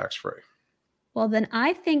going to be tax free. Well, then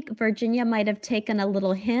I think Virginia might have taken a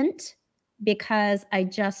little hint, because I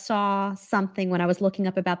just saw something when I was looking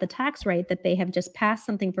up about the tax rate that they have just passed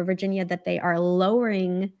something for Virginia that they are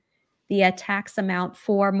lowering the tax amount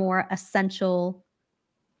for more essential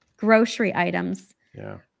grocery items.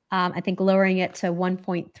 Yeah. I think lowering it to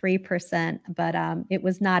 1.3%, but it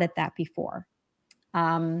was not at that before.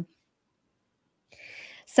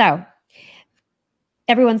 So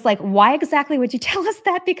everyone's like, why exactly would you tell us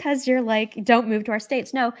that? Because you're like, don't move to our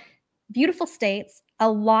states. No, beautiful states, a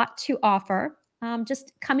lot to offer.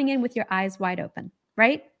 Just coming in with your eyes wide open,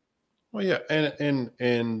 right? Well, yeah, and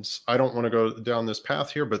I don't want to go down this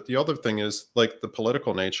path here, but the other thing is like the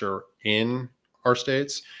political nature in our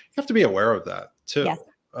states. You have to be aware of that too. Yes.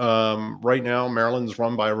 Right now, Maryland's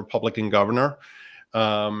run by a Republican governor,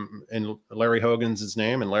 and Larry Hogan's his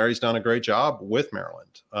name, and Larry's done a great job with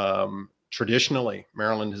Maryland. Traditionally,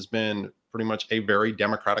 Maryland has been pretty much a very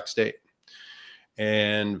Democratic state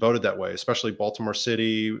and voted that way, especially Baltimore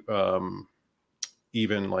City,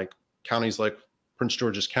 even like counties like Prince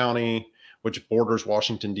George's County, which borders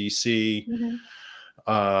Washington, D.C.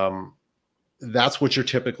 That's what you're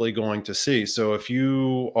typically going to see. So if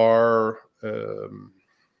you are a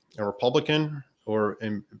Republican or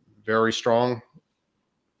very strong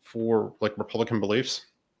for like Republican beliefs,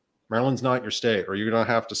 Maryland's not your state, or you're going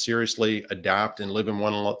to have to seriously adapt and live in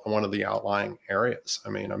one of the outlying areas. I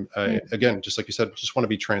mean, again, just like you said, just want to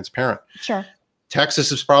be transparent. Sure.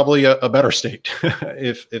 Texas is probably a better state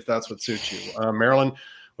if that's what suits you. Maryland,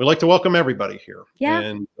 we like to welcome everybody here,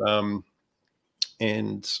 and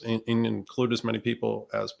include as many people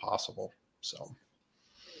as possible. So,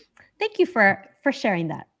 thank you for sharing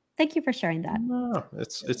that. Thank you for sharing that. No,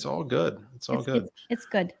 it's all good. It's all good. It's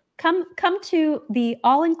good. Come to the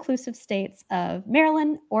all-inclusive states of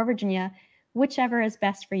Maryland or Virginia, whichever is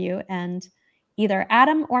best for you, and either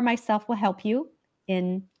Adam or myself will help you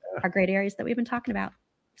in our great areas that we've been talking about.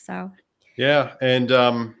 So yeah, and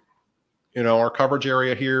you know, our coverage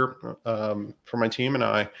area here for my team and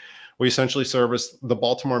I, we essentially service the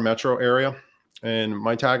Baltimore metro area, and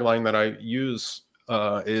my tagline that I use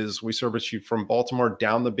is we service you from Baltimore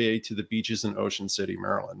down the bay to the beaches in Ocean City,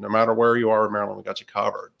 Maryland. No matter where you are in Maryland, we got you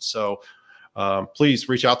covered. So please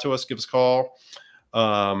reach out to us, give us a call.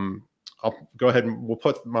 I'll go ahead and we'll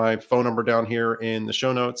put my phone number down here in the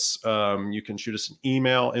show notes. You can shoot us an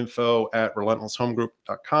email,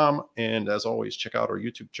 info@relentlesshomegroup.com. And as always, check out our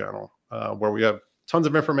YouTube channel where we have tons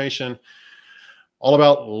of information all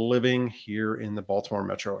about living here in the Baltimore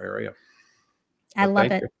metro area. I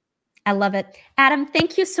love it. I love it. Adam,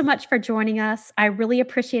 thank you so much for joining us. I really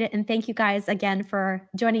appreciate it. And thank you guys again for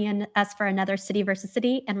joining us for another City versus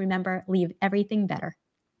City. And remember, leave everything better.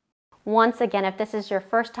 Once again, if this is your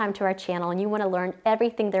first time to our channel and you want to learn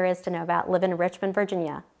everything there is to know about living in Richmond,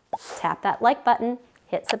 Virginia, tap that like button,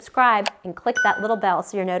 hit subscribe, and click that little bell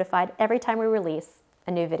so you're notified every time we release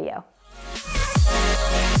a new video.